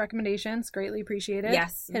to give us recommendations, greatly appreciate it.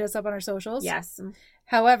 Yes. Hit us up on our socials. Yes.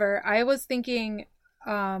 However, I was thinking,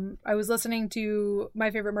 I was listening to My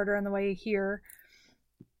Favorite Murder on the way here,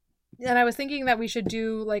 and I was thinking that we should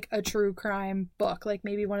do like a true crime book, like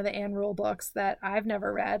maybe one of the Anne Rule books that I've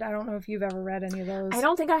never read. I don't know if you've ever read any of those. I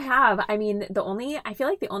don't think I have. I mean, I feel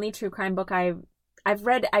like the only true crime book I've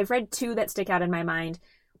read two that stick out in my mind.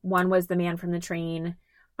 One was The Man from the Train,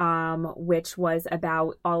 which was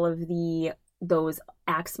about all of those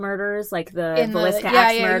axe murders, like the Villisca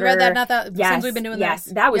axe murder. You read that, not that, since we've been doing this.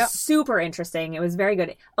 That was super interesting. It was very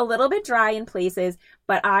good. A little bit dry in places,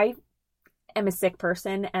 but I am a sick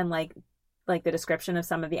person, and like the description of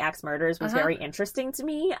some of the axe murders was very interesting to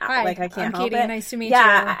me. Hi, like I can't I'm help Katie. it. Nice to meet you.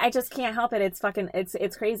 Yeah, I just can't help it. It's fucking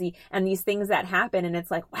it's crazy. And these things that happen, and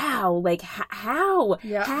it's like, wow, like how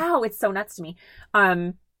it's so nuts to me.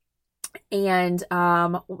 And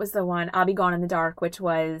what was the one? I'll Be Gone in the Dark, which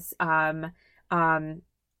was Patton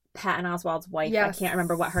Oswalt's wife. Yes. I can't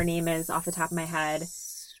remember what her name is off the top of my head.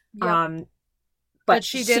 Yep. But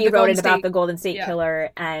she wrote it about the Golden State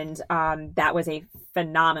Killer, and that was a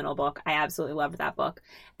phenomenal book. I absolutely loved that book.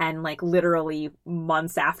 And like literally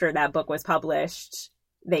months after that book was published,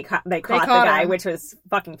 they caught the guy, which was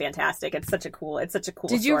fucking fantastic. It's such a cool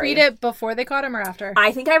Did you story. read it before they caught him or after?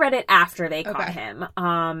 I think I read it after they caught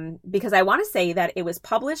him. Because I want to say that it was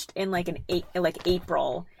published in like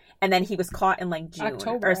April. And then he was caught in like June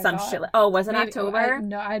October, or some shit. Oh, was it October?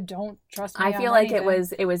 No, I don't trust me. I feel like it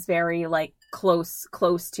was very like close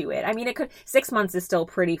to it. I mean, 6 months is still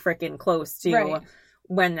pretty freaking close to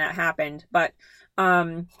when that happened. But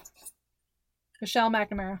Michelle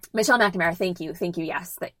McNamara. Thank you.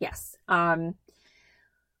 Yes. Why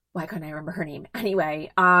couldn't I remember her name?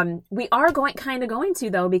 Anyway, we are going to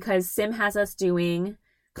though, because Sim has us doing.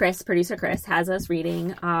 Producer Chris has us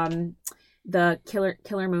reading the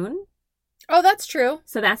Killer Moon. Oh, that's true.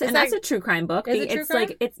 So that's a true crime book. Is it true crime?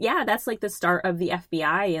 That's like the start of the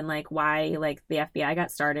FBI and like why like the FBI got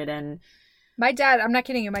started. And my dad, I'm not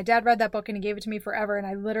kidding you, my dad read that book and he gave it to me forever, and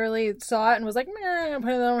I literally saw it and was like, I'm gonna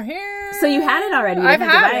put it over here. So you had it already? I've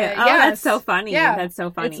had it. Oh, yes. That's so funny. Yeah, that's so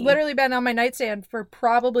funny. It's literally been on my nightstand for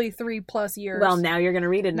probably 3+ years. Well, now you're gonna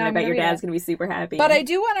read it, and I bet your dad's gonna be super happy. But I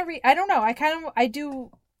do want to read. I don't know. I do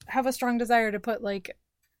have a strong desire to put like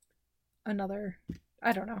another,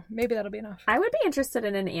 I don't know, maybe that'll be enough. I would be interested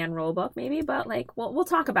in an Anne Rule book maybe, but like we'll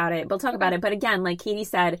talk about it. But again, like Katie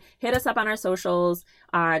said, hit us up on our socials,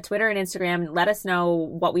 Twitter and Instagram. Let us know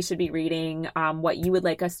what we should be reading, what you would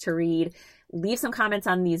like us to read. Leave some comments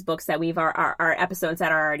on these books that our episodes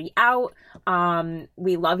that are already out.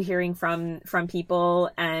 We love hearing from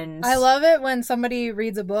people, and I love it when somebody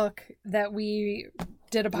reads a book that we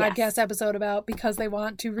did a podcast episode about because they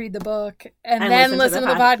want to read the book and then listen to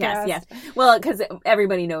the podcast. Yes. Well, because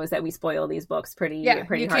everybody knows that we spoil these books pretty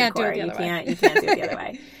hardcore. You can't do it the other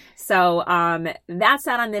way. So that's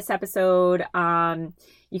that on this episode.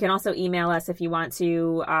 You can also email us if you want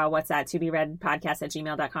to. What's that?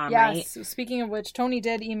 tobereadpodcast@gmail.com, right? Yes. Speaking of which, Tony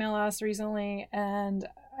did email us recently, and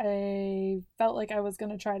I felt like I was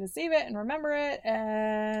going to try to save it and remember it,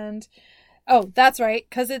 and oh, that's right,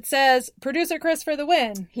 because it says Producer Chris for the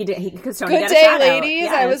win. He did. Because Tony Good got a day, shout ladies.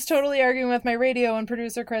 out. Yes. I was totally arguing with my radio, and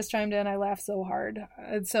Producer Chris chimed in. I laughed so hard,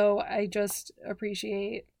 and so I just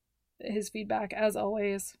appreciate his feedback as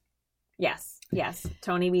always. Yes.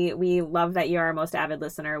 Tony, we love that you're our most avid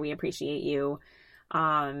listener. We appreciate you.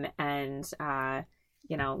 Let's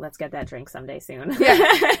get that drink someday soon.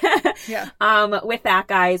 Yeah. With that,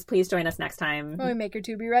 guys, please join us next time. When we make your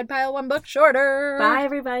To Be Read pile one book shorter. Bye,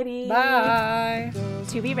 everybody. Bye.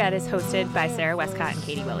 To Be Read is hosted by Sarah Westcott and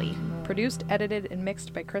Katie Willie. Produced, edited, and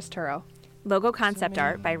mixed by Chris Turrow. Logo concept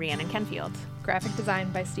art by Rhiannon Kenfield. Graphic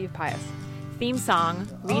design by Steve Pius. Theme song,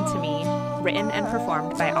 Read to Me, written and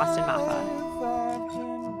performed by Austin Maffa.